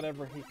eggs, or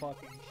whatever he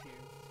fucking shoots.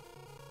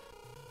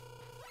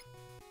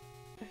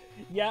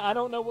 Yeah, I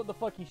don't know what the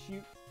fuck he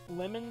shoots.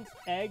 Lemons?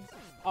 Eggs?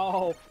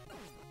 Oh.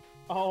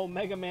 Oh,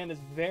 Mega Man is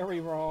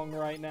very wrong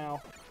right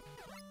now.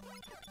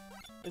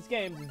 This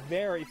game's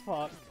very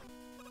fucked.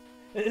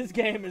 This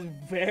game is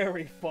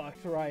very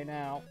fucked right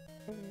now.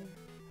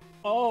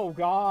 Oh,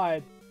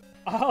 God.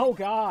 Oh,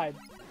 God.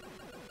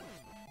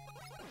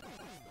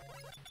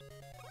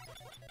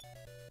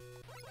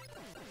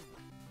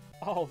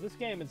 Oh, this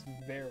game is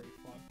very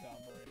fucked up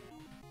right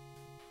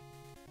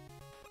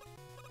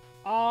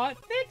now. It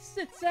fixed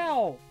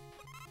itself!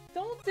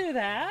 Don't do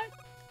that!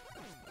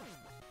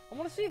 I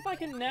want to see if I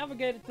can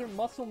navigate it through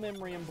muscle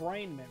memory and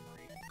brain memory.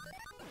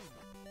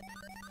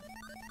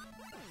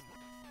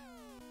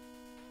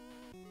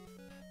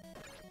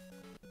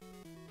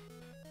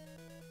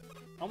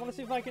 I want to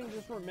see if I can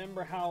just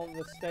remember how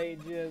the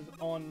stage is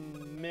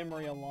on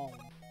memory alone.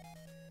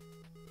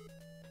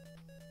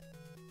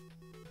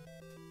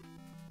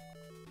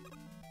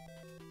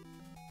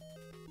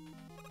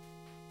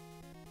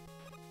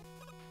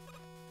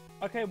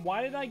 Okay,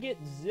 why did I get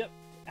zipped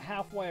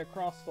halfway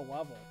across the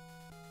level?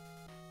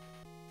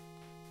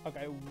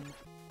 Okay.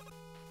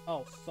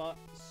 Oh, suck!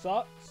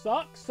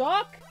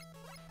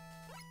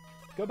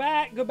 Go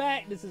back, go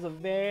back! This is a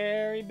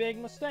very big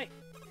mistake.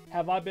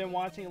 Have I been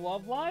watching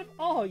Love Live?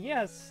 Oh,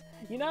 yes.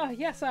 You know,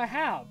 yes I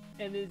have.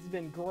 And it's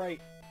been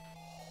great.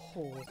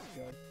 Oh, it's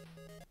good.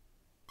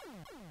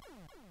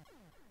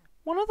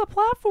 One of the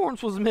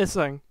platforms was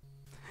missing.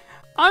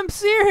 I'm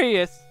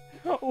serious.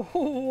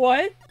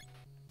 What?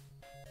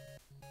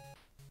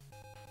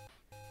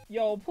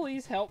 Yo,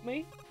 please help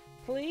me.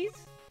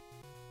 Please?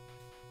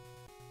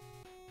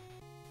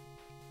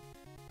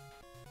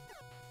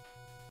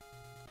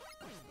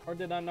 Or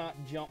did I not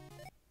jump?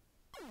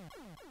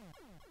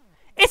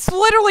 It's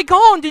literally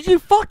gone! Did you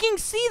fucking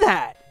see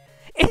that?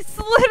 It's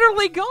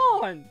literally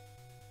gone!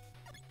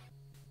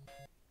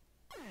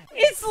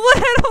 It's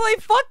literally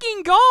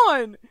fucking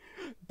gone!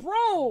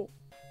 Bro!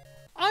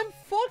 I'm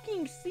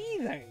fucking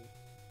seething!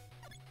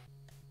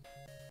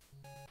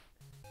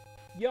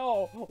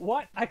 Yo,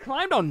 what? I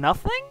climbed on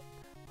nothing?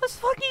 Let's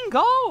fucking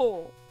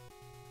go!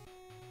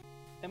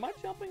 Am I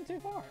jumping too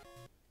far?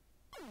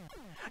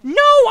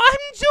 No, I'm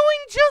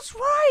doing just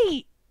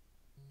right!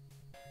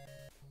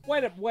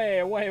 Wait,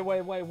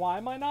 why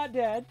am I not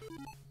dead?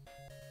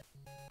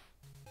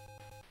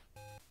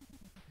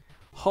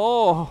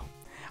 Oh,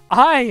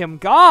 I am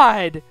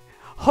God!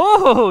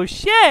 Oh,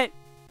 shit!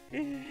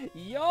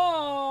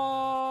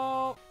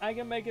 Yo! I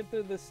can make it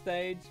through this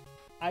stage.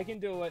 I can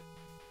do it.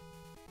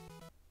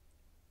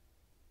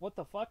 What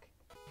the fuck?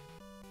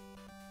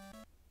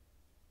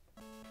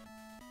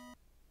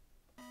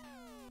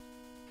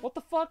 What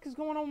the fuck is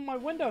going on with my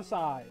window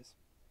size?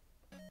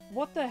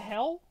 What the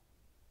hell?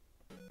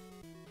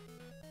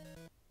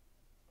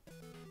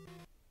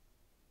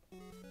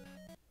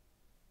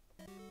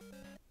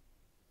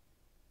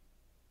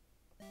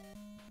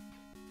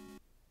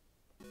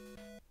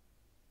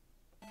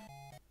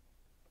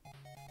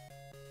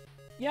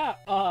 Yeah,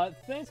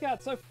 things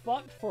got so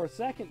fucked for a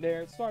second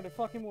there, it started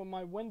fucking with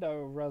my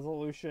window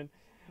resolution.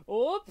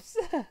 Oops!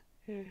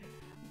 The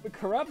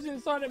corruption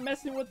started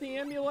messing with the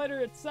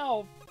emulator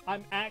itself.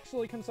 I'm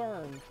actually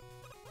concerned.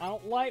 I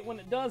don't like when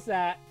it does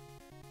that.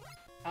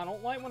 I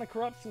don't like when a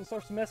corruption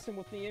starts messing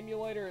with the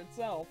emulator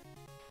itself.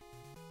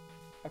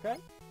 Okay?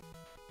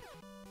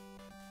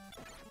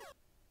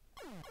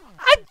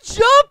 I'm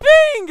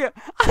jumping!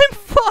 I'm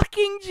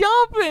fucking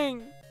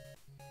jumping!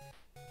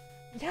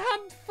 Yeah,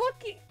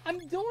 I'm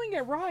doing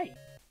it right.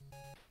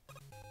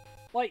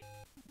 Like,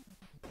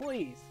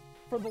 please,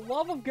 for the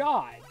love of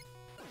God.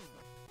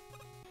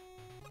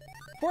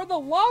 For the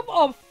love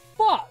of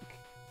fuck!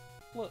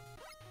 Look,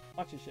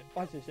 watch this shit,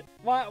 watch this shit.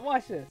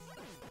 Watch this.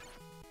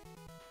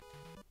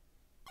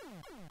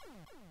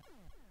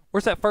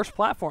 Where's that first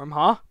platform,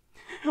 huh?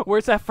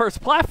 Where's that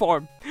first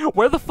platform?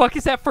 Where the fuck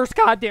is that first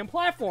goddamn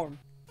platform?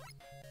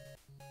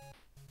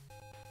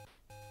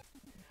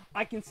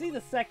 I can see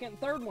the second and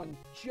third one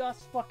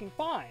just fucking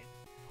fine.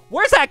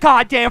 Where's that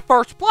goddamn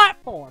first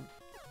platform?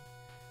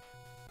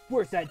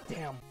 Where's that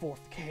damn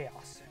fourth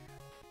Chaos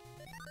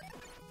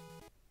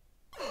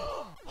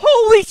Emerald?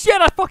 Holy shit,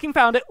 I fucking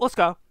found it. Let's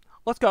go.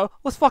 Let's go.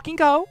 Let's fucking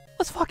go.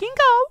 Let's fucking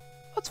go.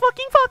 Let's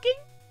fucking.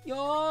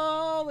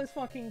 Yo, let's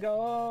fucking go.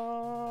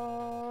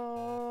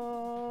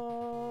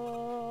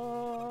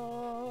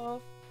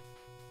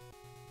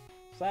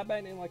 Slap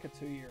banging like a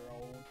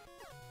 2-year-old.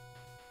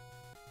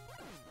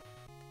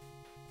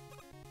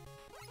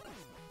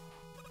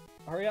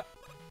 Hurry up.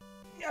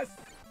 Yes!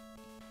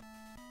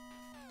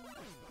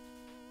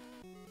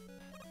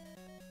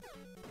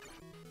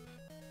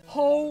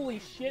 Holy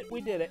shit, we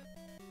did it.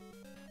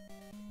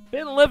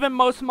 Been living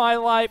most of my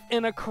life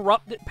in a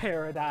corrupted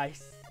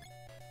paradise.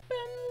 Been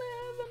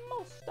living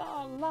most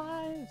our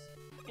lives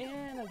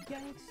in a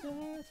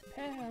gangster's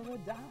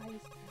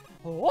paradise.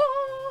 Oh!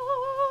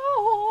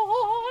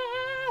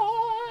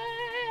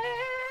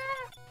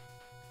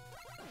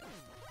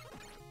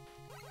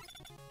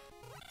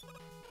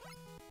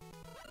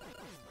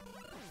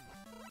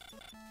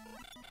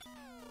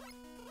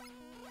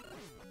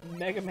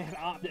 Mega Man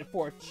opted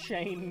for a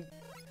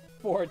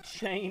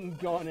chain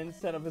gun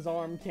instead of his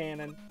arm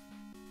cannon.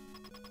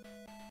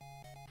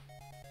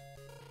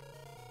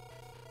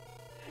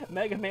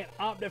 Mega Man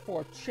opted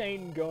for a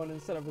chain gun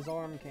instead of his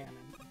arm cannon.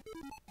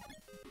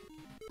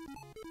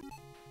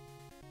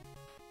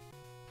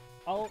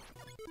 All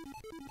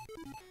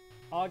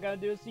I gotta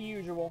do is the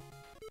usual.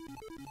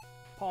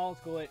 Pause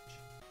glitch.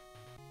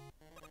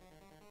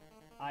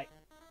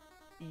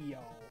 Yo.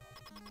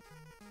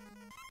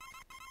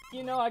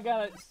 You know, I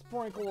gotta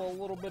sprinkle a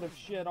little bit of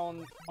shit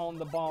on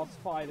the boss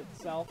fight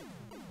itself.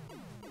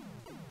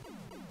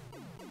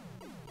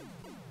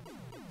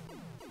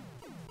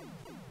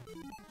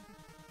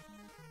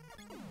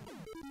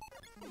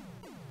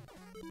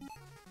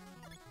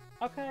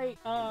 Okay,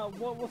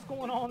 what's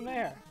going on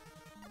there?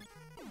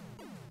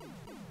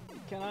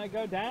 Can I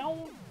go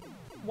down?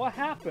 What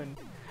happened?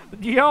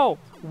 Yo,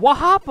 what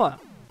happened?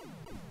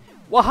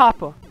 What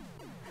happened?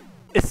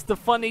 It's the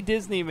funny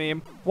Disney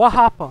meme. What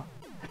happened?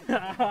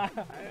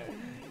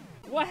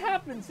 What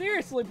happened?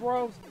 Seriously,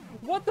 bros.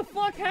 What the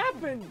fuck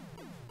happened?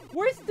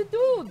 Where's the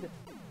dude?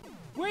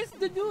 Where's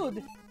the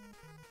dude?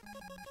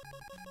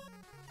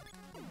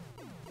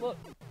 Look.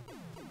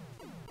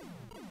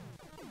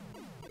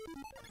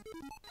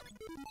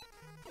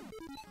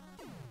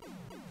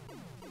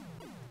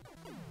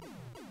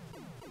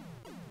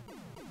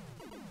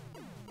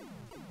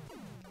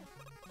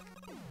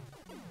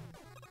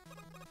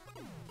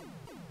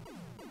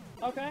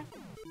 Okay.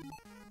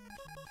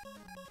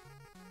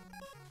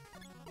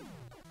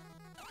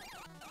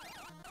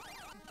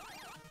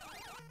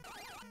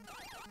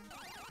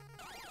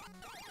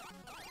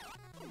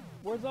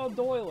 Where's old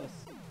Doylus?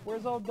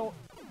 Where's old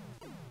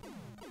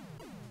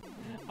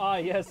Ah,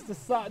 yes,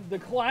 the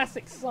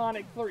classic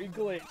Sonic 3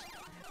 glitch.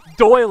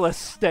 Doyless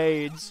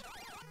stage.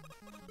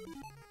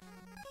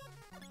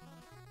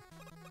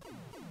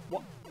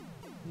 What?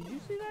 Did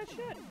you see that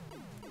shit?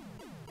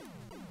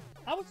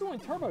 I was doing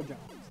turbo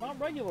jumps, not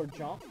regular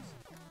jumps.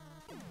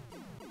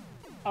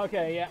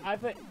 Okay, yeah, I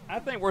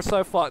think we're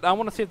so fucked. I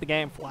want to see if the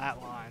game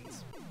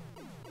flatlines.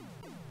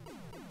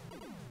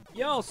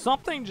 Yo,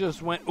 something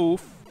just went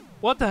oof.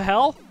 What the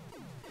hell?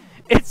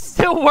 It's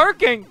still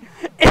working!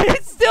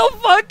 It's still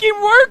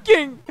fucking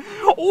working!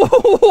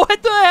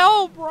 What the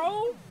hell,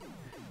 bro?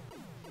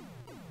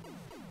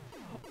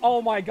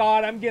 Oh my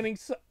god, I'm getting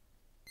so...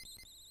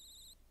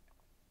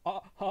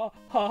 Oh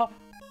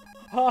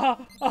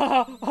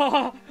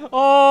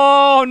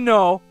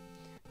no!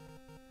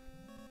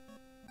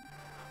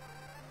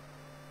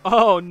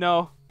 Oh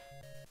no.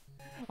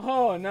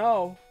 Oh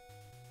no.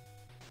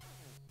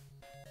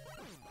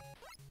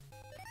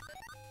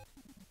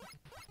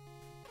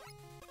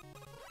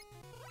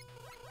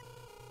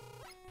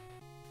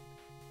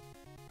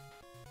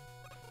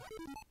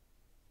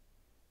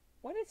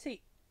 What is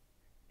he?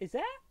 Is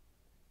that?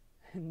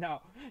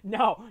 No,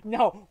 no,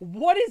 no.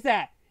 What is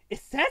that?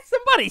 Is that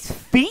somebody's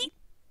feet?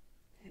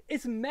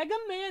 Is Mega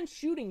Man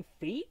shooting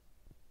feet?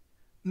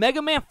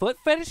 Mega Man foot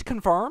fetish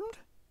confirmed?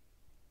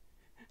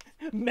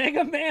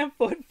 Mega Man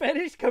foot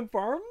fetish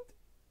confirmed?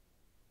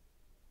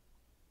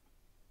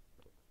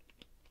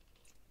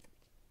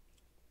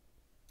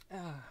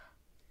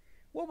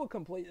 What will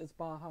complete this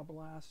Baja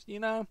Blast? You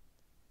know?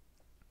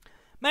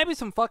 Maybe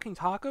some fucking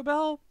Taco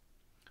Bell?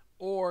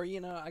 Or, you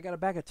know, I got a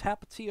bag of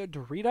Tapatio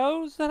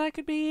Doritos that I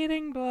could be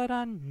eating, but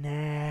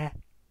nah.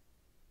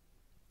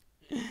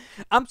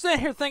 I'm sitting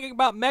here thinking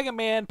about Mega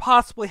Man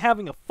possibly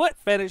having a foot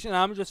fetish, and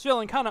I'm just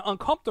feeling kind of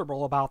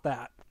uncomfortable about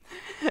that.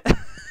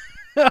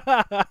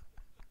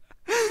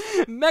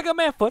 Mega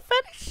Man foot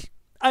fetish?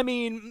 I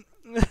mean...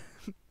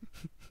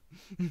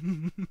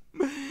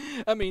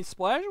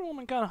 Splash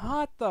Woman kind of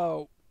hot,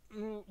 though.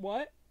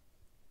 What?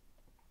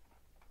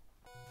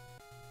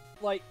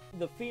 Like,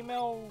 the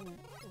female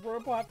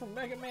robot from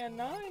Mega Man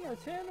 9 or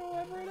 10 or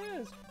whatever it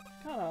is.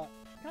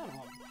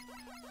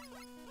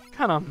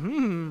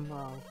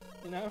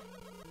 You know?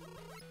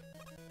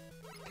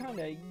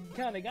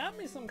 Kinda got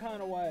me some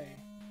kind of way.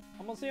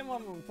 I'm gonna see if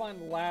I'm gonna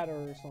find a ladder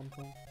or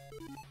something.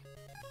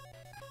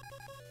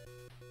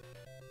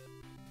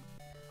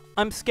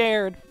 I'm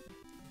scared.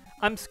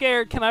 I'm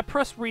scared. Can I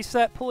press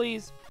reset,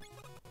 please?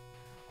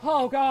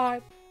 Oh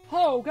god!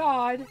 Oh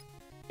god!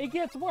 It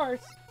gets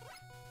worse!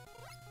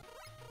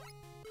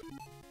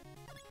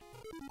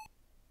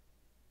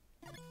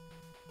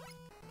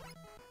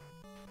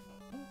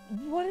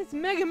 What is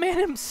Mega Man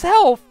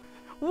himself?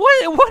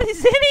 What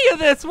is any of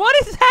this? What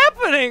is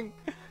happening?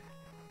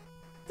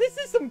 This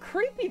is some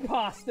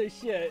creepypasta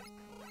shit!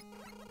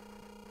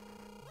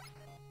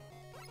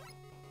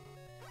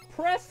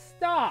 Press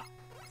stop!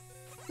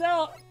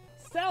 Self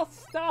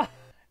stop!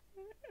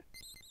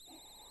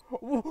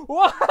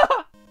 What?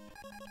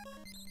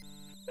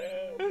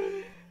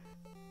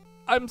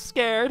 I'm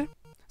scared.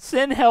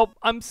 Send help.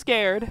 I'm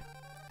scared.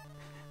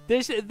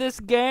 This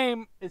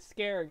game It's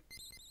scary.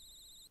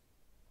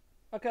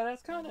 Okay,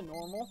 that's kind of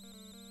normal.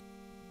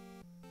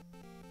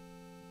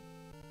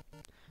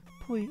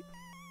 Please.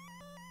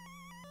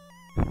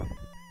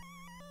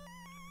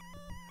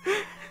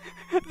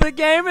 The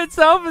game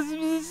itself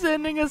is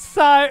sending a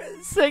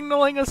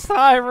signaling a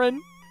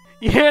siren.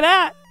 You hear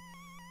that?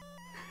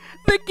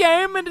 The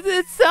game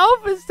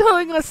itself is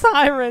doing a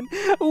siren.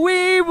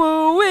 Wee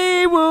woo,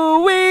 wee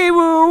woo, wee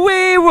woo,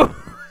 wee woo.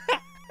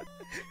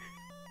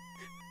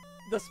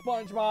 The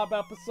SpongeBob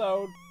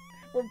episode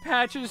where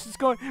Patrick is just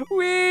going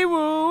wee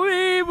woo,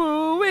 wee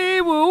woo,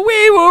 wee woo,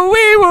 wee woo,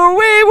 wee woo,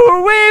 wee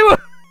woo, wee woo.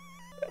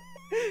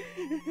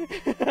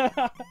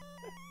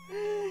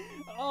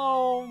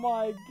 Oh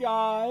my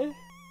god.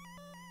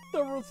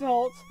 The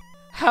results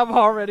have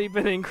already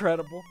been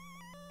incredible.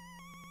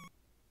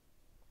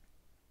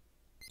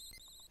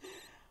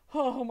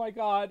 Oh my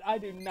god, I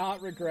do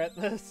not regret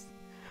this.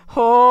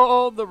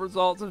 Oh, the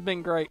results have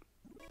been great.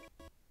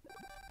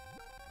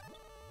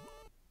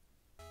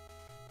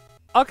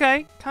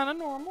 Okay, kind of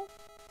normal.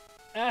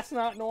 That's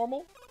not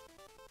normal.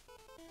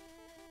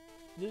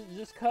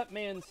 Just cut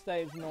man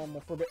stage normal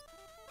for a bit.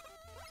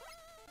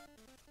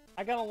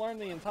 I gotta learn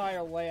the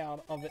entire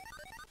layout of it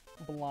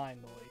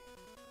blindly.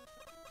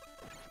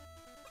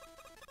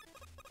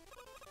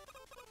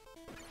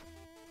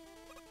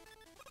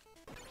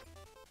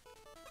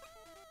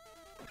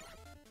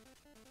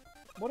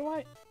 What do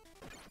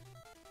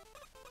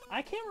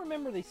I can't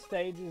remember these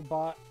stages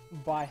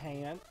by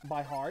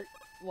heart.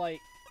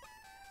 Like,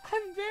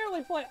 I've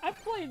barely played. I've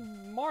played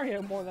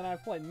Mario more than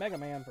I've played Mega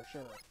Man for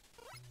sure.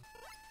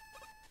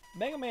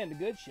 Mega Man the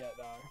good shit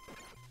though.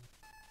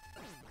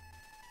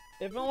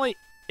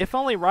 If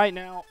only right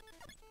now.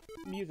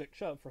 Music,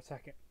 shut up for a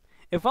second.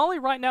 If only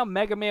right now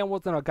Mega Man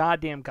wasn't a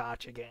goddamn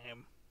gotcha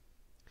game.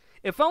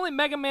 If only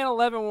Mega Man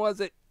 11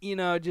 wasn't, you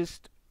know,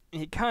 just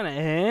kind of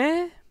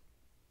eh.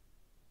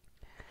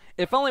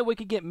 If only we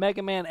could get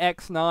Mega Man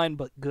X9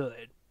 but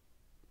good.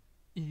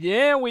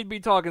 Yeah, we'd be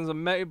talking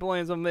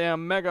playing some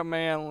damn Mega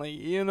Manly,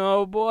 you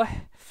know, boy.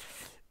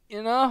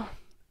 You know,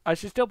 I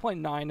should still play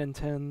 9 and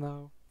 10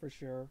 though, for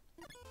sure.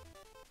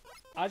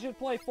 I should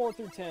play 4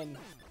 through 10,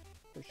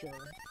 for sure.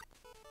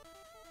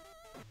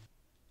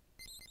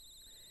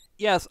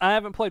 Yes, I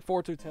haven't played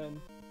 4 through 10.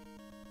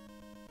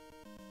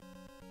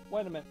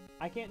 Wait a minute,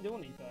 I can't do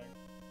anything.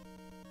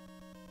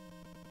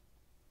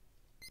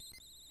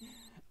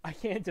 I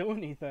can't do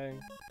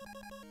anything.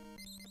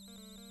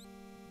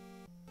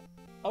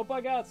 Hope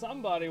I got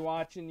somebody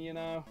watching, you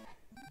know.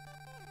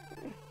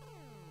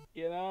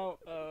 You know,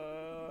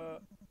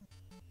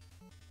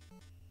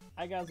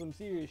 I got some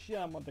serious shit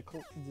I'm about to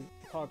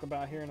talk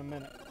about here in a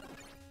minute.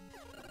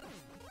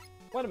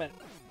 Wait a minute.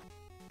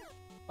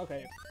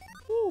 Okay.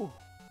 Whew.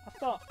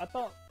 I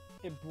thought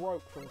it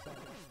broke for a second.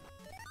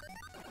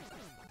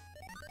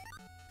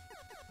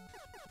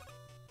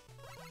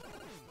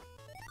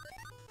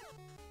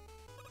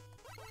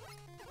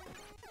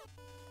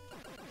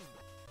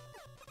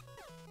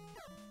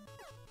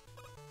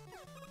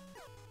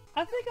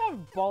 I think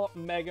I've bought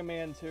Mega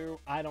Man 2,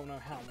 I don't know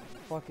how many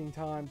fucking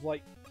times,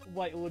 like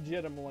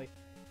legitimately.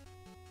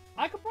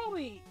 I could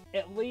probably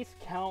at least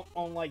count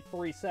on like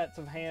 3 sets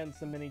of hands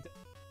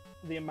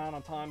the amount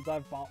of times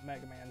I've bought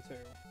Mega Man 2.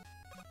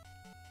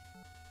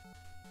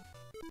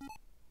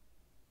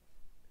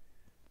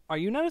 Are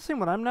you noticing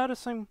what I'm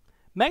noticing?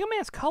 Mega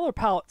Man's color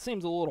palette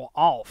seems a little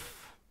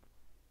off.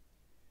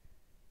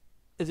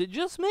 Is it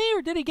just me,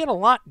 or did he get a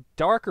lot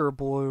darker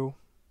blue?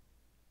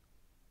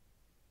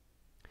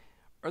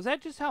 Or is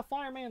that just how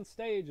Fireman's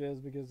stage is?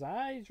 Because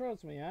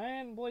trust me, I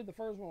hadn't played the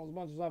first one as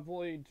much as I've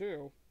played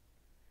 2.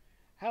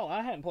 Hell,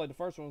 I hadn't played the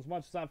first one as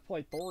much as I've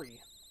played 3.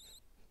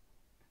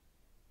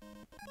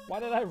 Why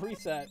did I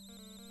reset?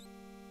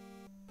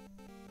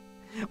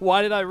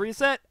 Why did I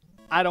reset?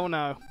 I don't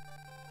know.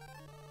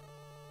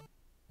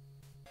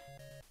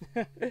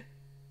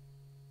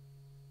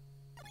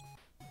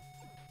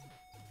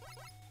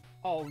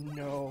 Oh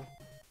no.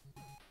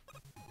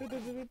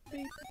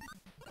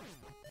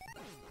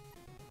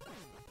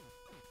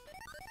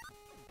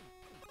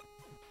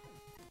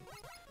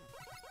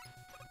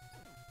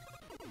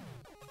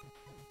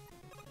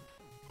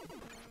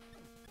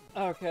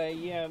 Okay,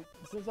 yeah,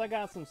 since I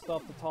got some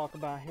stuff to talk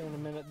about here in a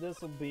minute,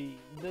 this'll be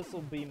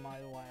my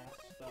last,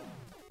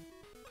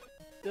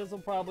 this'll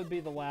probably be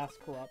the last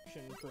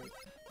corruption group.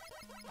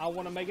 I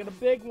want to make it a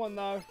big one,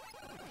 though.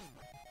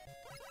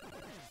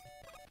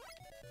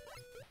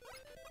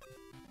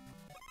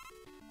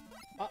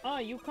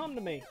 You come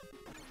to me.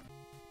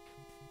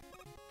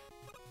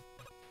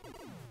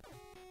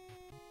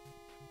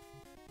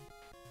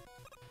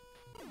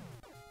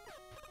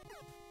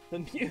 The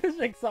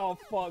music's all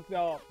fucked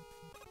up.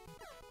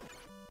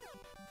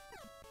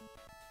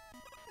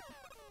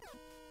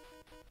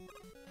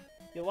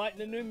 You like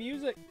the new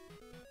music?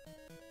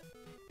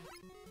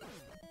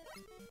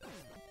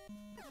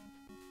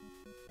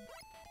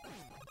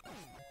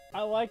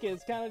 I like it.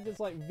 It's kind of just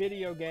like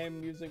video game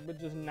music, but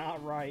just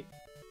not right.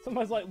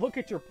 Somebody's like, look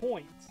at your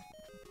points.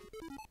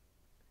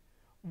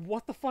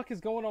 What the fuck is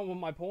going on with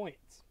my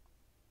points?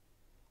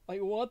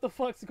 Like, what the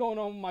fuck's going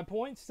on with my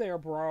points there,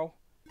 bro?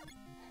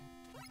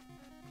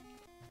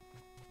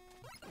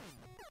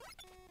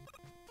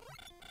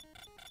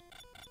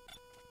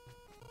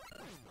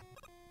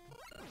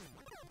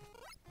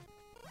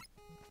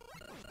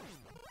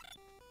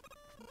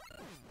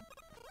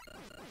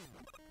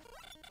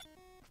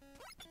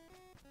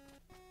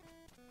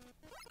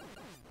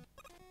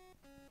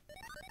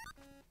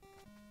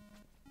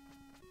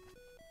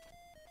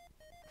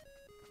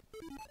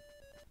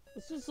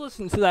 Let's just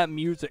listen to that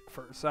music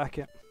for a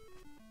second.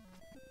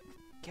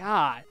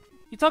 God,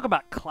 you talk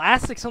about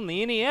classics on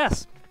the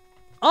NES.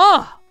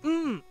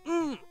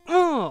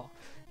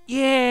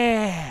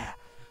 Yeah,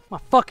 my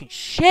fucking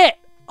shit.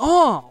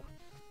 Let's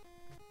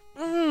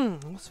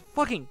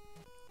fucking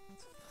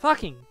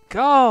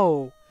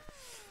go.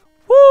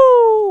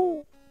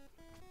 Woo!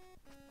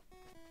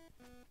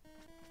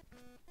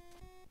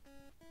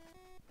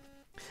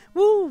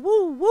 Woo,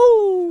 woo,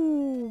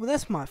 woo!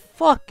 That's my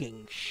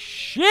fucking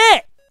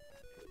shit!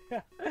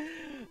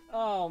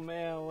 Oh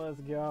man, let's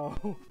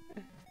go.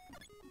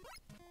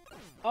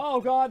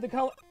 Oh god, the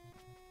color.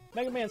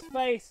 Mega Man's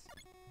face.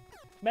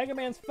 Mega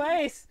Man's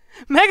face.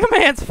 Mega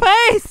Man's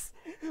face!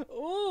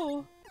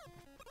 Ooh.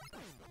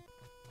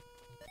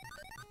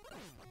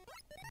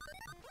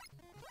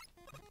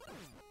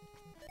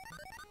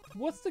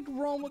 What's the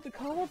wrong with the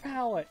color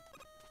palette?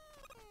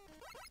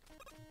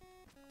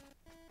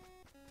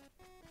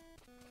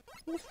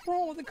 What's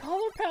wrong with the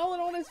color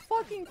palette on his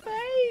fucking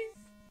face?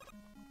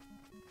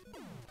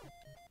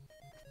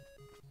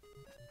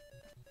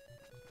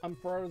 I'm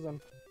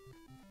frozen.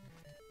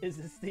 Is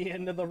this the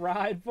end of the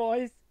ride,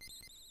 boys?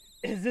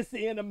 Is this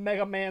the end of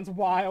Mega Man's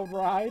Wild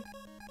Ride?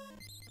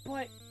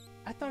 But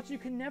I thought you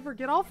could never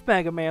get off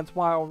Mega Man's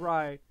Wild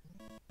Ride.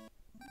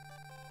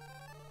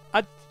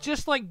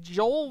 Just like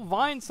Joel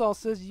Vinesaw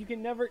says, you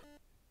can never...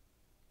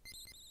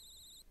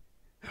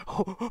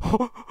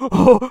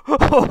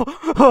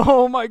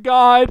 Oh my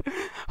god!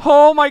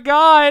 Oh my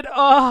god!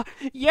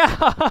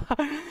 Yeah!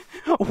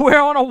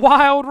 We're on a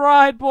wild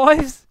ride,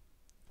 boys!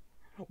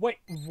 Wait,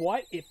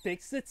 what? It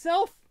fixed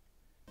itself?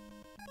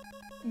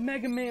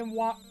 Mega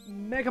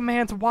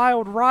Man's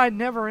wild ride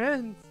never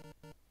ends.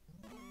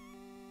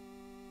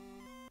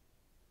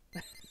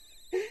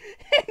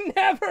 It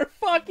never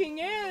fucking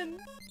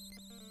ends!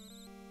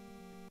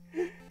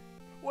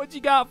 What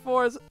you got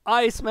for us,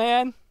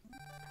 Iceman?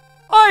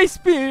 Ice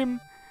Beam!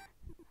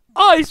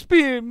 Ice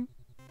Beam!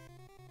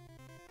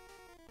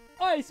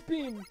 Ice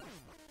Beam!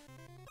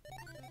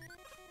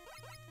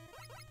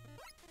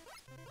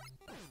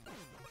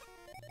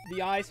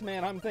 The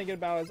Iceman I'm thinking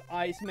about is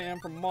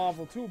Iceman from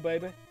Marvel 2,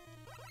 baby.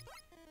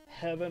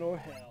 Heaven or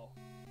Hell.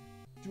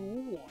 Do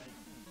one.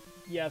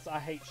 Yes, I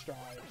hate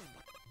Strive.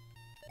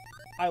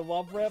 I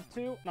love Rev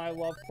 2, and I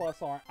love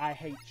Plus R. I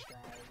hate Strive.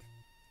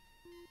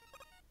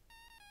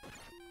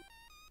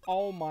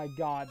 Oh my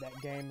god, that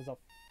game is a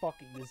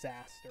fucking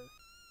disaster.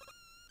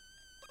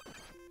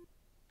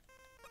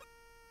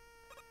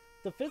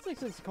 The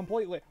physics is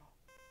completely...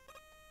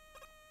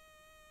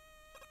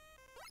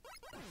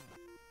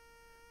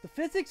 The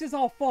physics is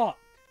all fucked.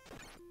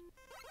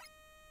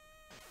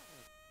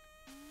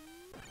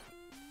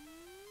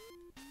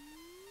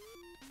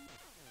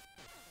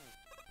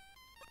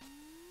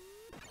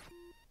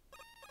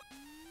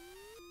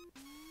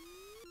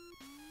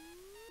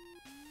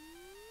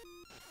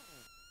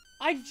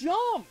 I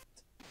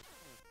jumped!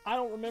 I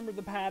don't remember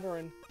the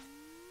pattern.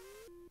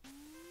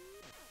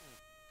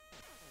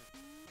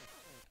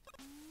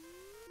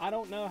 I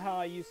don't know how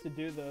I used to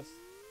do this.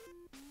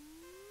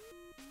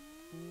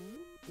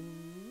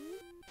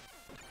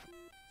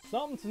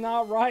 Something's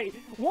not right.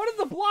 One of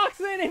the blocks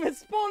ain't even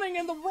spawning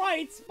in the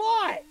right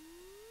spot!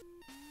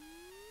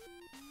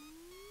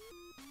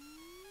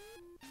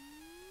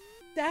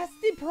 That's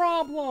the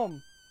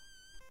problem!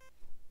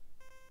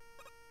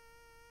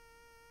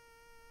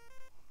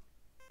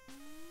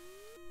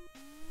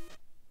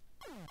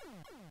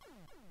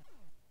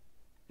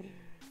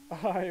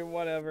 Alright,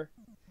 whatever.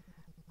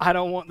 I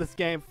don't want this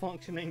game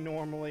functioning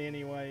normally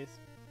anyways.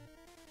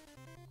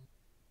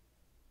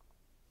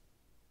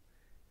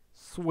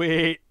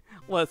 Sweet.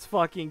 Let's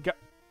fucking go.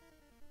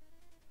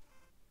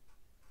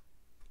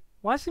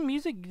 Why is the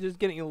music just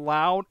getting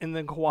loud and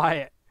then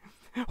quiet?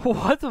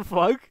 What the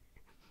fuck?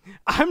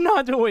 I'm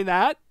not doing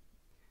that.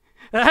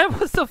 That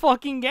was the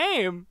fucking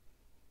game.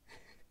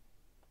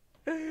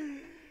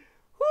 Woo,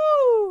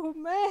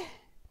 man.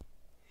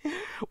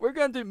 We're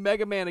gonna do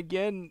Mega Man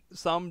again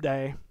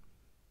someday.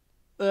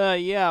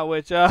 Yeah,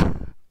 which,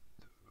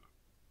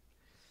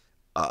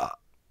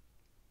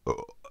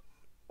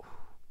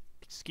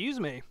 excuse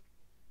me.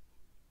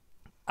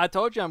 I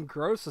told you I'm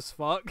gross as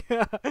fuck.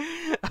 Oh,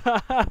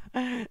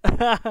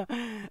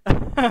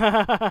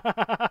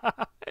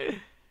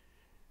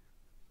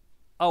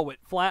 it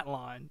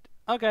flatlined.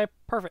 Okay,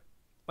 perfect.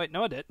 Wait,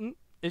 no it didn't.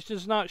 It's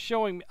just not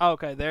showing me.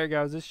 Okay, there it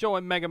goes. It's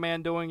showing Mega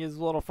Man doing his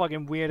little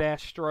fucking weird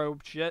ass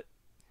strobe shit.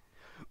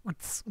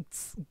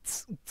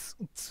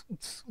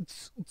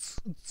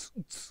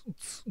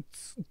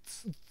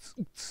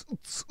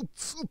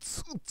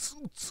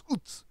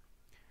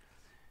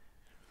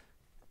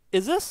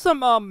 Is this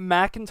some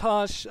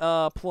Macintosh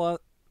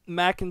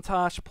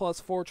plus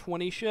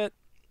 420 shit?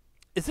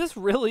 Is this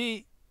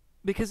really?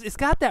 Because it's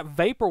got that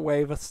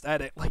vaporwave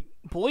aesthetic. Like,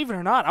 believe it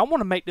or not, I want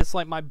to make this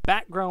like my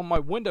background on my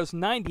Windows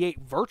 98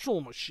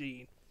 virtual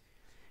machine.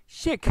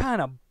 Shit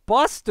kind of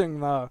busting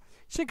though.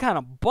 Shit kind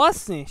of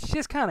busting.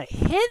 Shit's kind of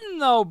hitting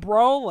though,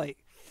 bro. Like,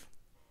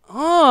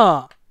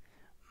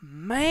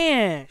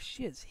 man,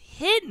 shit's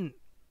hitting.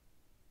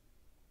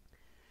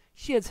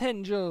 shit's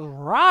hitting just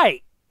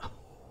right.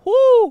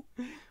 Woo!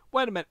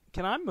 Wait a minute.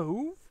 Can I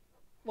move?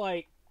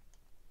 Like,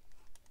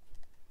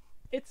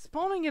 it's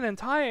spawning an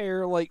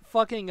entire, like,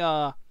 fucking,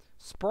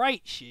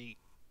 sprite sheet.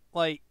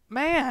 Like,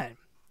 man.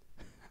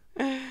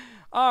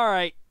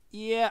 Alright.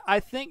 Yeah, I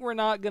think we're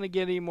not gonna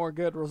get any more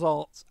good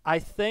results. I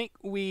think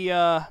we,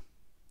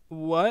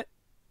 what?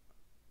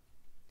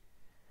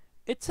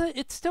 It's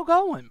still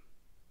going.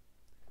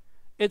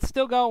 It's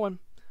still going.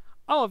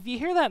 Oh, if you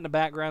hear that in the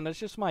background, that's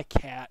just my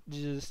cat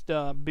just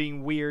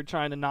being weird,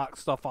 trying to knock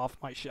stuff off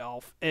my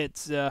shelf.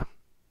 It's,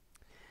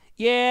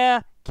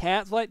 yeah,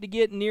 cats like to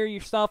get near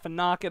your stuff and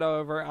knock it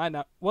over. I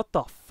know. What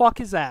the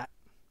fuck is that?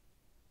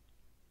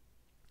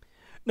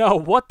 No,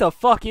 what the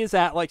fuck is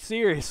that? Like,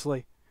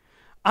 seriously.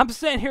 I'm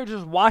sitting here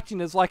just watching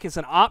this like it's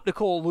an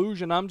optical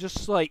illusion. I'm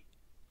just like,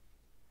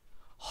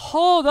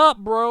 hold up,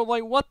 bro.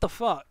 Like, what the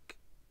fuck?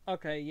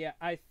 Okay, yeah,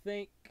 I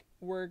think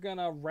we're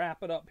gonna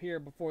wrap it up here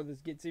before this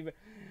gets even...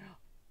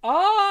 Oh,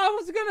 I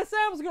was gonna say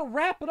I was gonna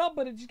wrap it up,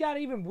 but it just got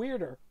even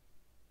weirder.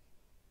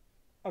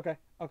 Okay.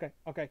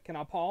 Can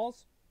I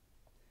pause?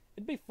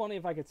 It'd be funny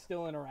if I could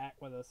still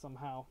interact with us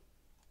somehow.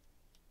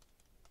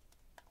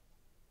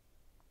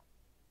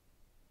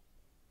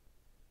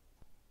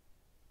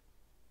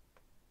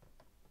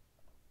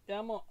 Yeah,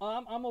 I'm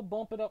gonna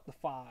bump it up to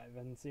 5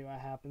 and see what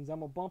happens. I'm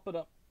gonna bump it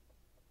up.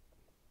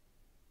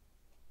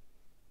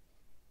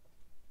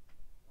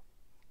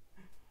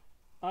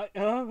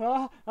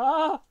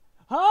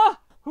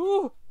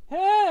 Ooh,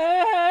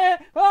 hey,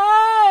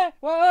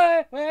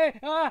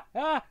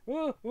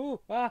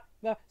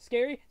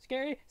 scary.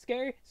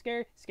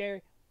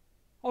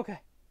 Okay.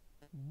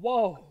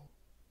 Whoa.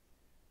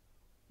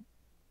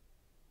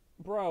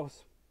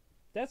 Bros,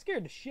 that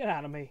scared the shit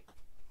out of me.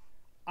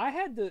 I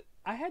had to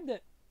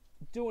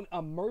do an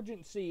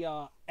emergency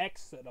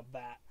exit of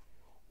that.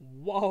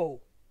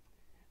 Whoa.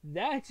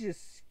 That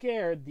just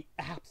scared the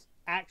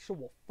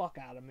actual fuck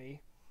out of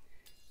me.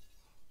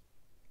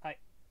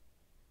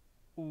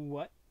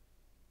 What?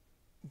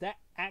 That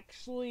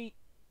actually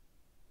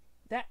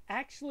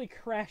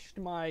crashed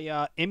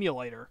my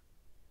emulator.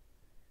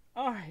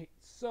 Alright,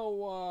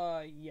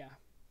 so yeah.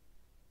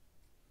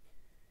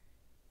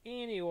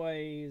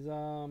 Anyways, you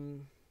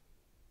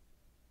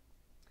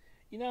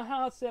know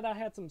how I said I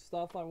had some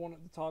stuff I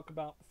wanted to talk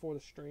about before the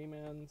stream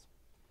ends?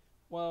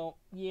 Well,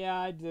 yeah,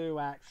 I do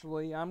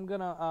actually. I'm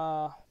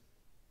gonna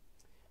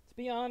to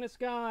be honest,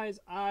 guys,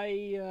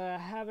 I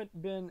haven't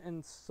been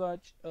in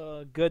such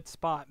a good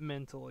spot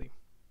mentally.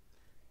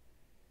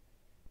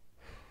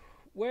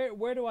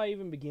 Where do I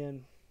even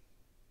begin?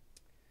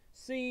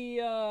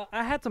 See, I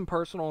had some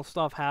personal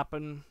stuff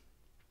happen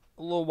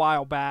a little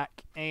while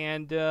back,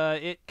 and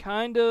it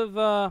kind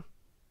of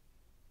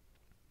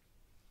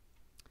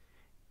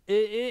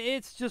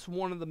it's just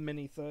one of the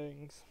many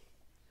things.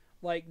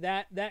 Like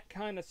that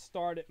kind of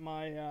started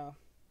my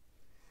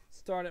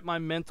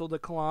mental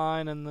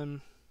decline, and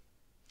then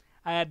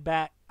I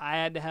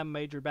had to have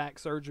major back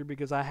surgery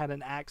because I had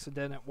an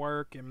accident at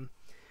work, and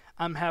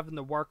I'm having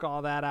to work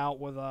all that out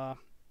with the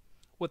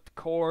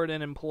court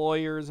and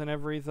employers and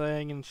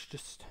everything, and it's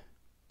just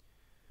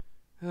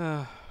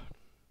yeah,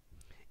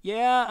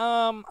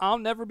 I'll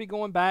never be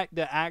going back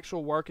to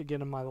actual work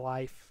again in my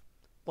life.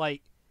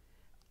 Like,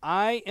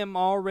 I am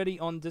already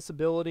on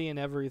disability and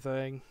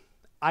everything.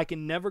 I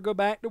can never go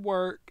back to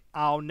work.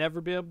 I'll never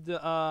be able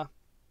to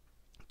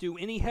do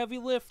any heavy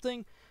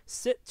lifting,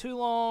 sit too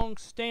long,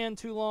 stand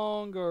too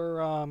long,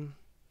 or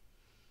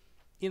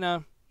you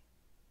know,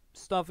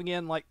 stuff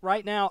again. Like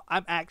right now,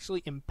 I'm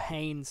actually in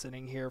pain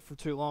sitting here for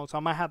too long, so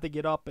I might have to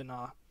get up and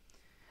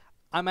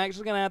I'm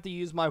actually gonna have to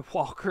use my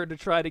walker to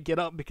try to get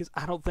up because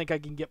I don't think I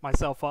can get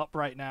myself up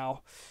right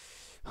now.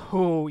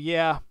 Oh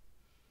yeah,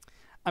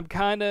 I'm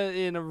kind of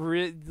in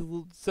a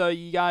so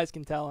you guys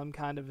can tell I'm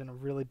kind of in a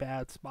really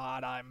bad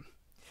spot.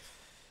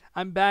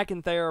 I'm back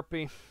in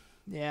therapy.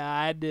 Yeah,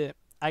 I had to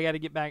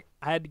get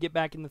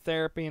back into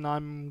therapy, and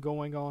I'm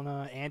going on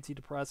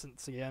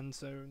antidepressants again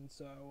soon.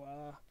 So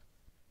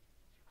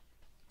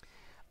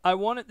I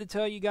wanted to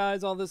tell you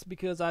guys all this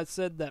because I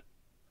said that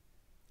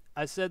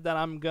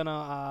I'm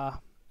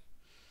gonna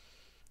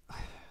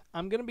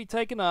be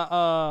taking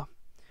a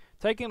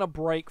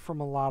break from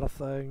a lot of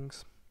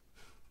things.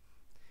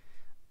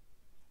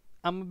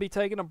 I'm gonna be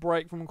taking a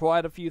break from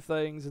quite a few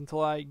things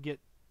until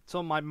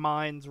my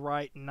mind's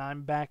right and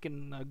I'm back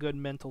in a good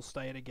mental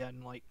state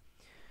again. Like,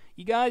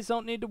 you guys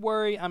don't need to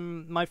worry.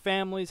 My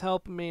family's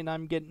helping me, and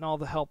I'm getting all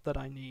the help that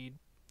I need.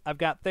 I've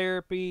got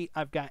therapy.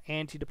 I've got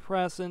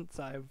antidepressants.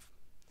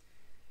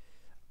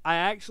 I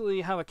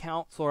actually have a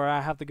counselor I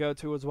have to go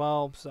to as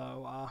well.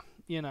 So,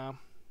 you know,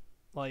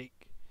 like,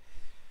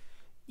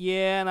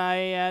 yeah, and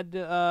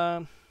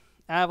I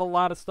have a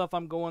lot of stuff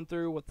I'm going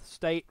through with the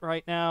state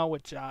right now,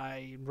 which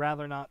I'd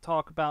rather not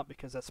talk about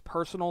because that's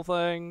personal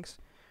things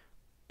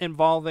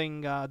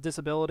involving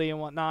disability and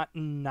whatnot,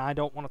 and I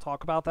don't want to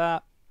talk about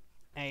that.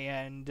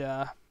 And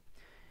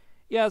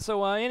yeah,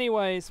 so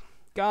anyways,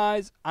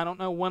 guys, I don't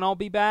know when I'll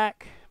be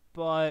back,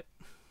 but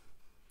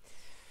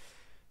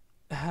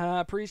I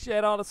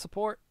appreciate all the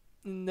support.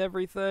 and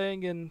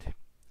everything, and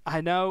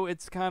I know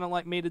it's kind of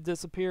like me to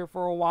disappear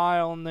for a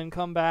while and then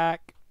come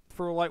back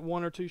for like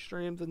 1 or 2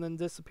 streams and then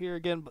disappear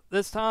again. But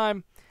this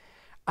time,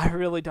 I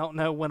really don't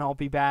know when I'll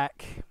be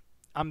back.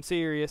 I'm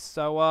serious.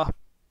 So,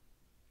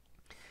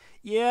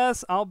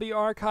 yes, I'll be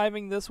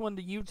archiving this one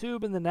to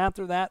YouTube, and then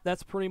after that,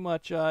 that's pretty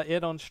much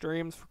it on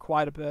streams for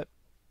quite a bit.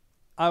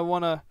 I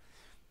wanna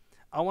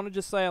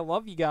just say I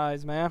love you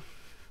guys, man.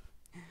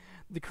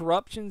 The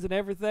corruptions and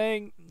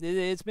everything,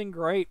 it's been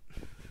great.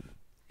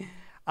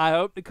 I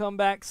hope to come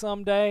back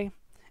someday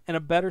in a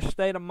better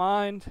state of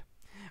mind,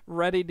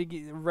 ready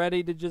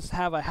to just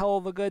have a hell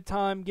of a good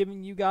time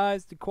giving you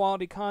guys the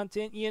quality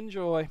content you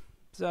enjoy.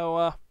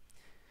 So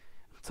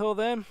until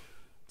then,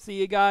 see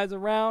you guys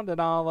around, and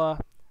I'll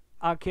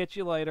catch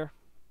you later.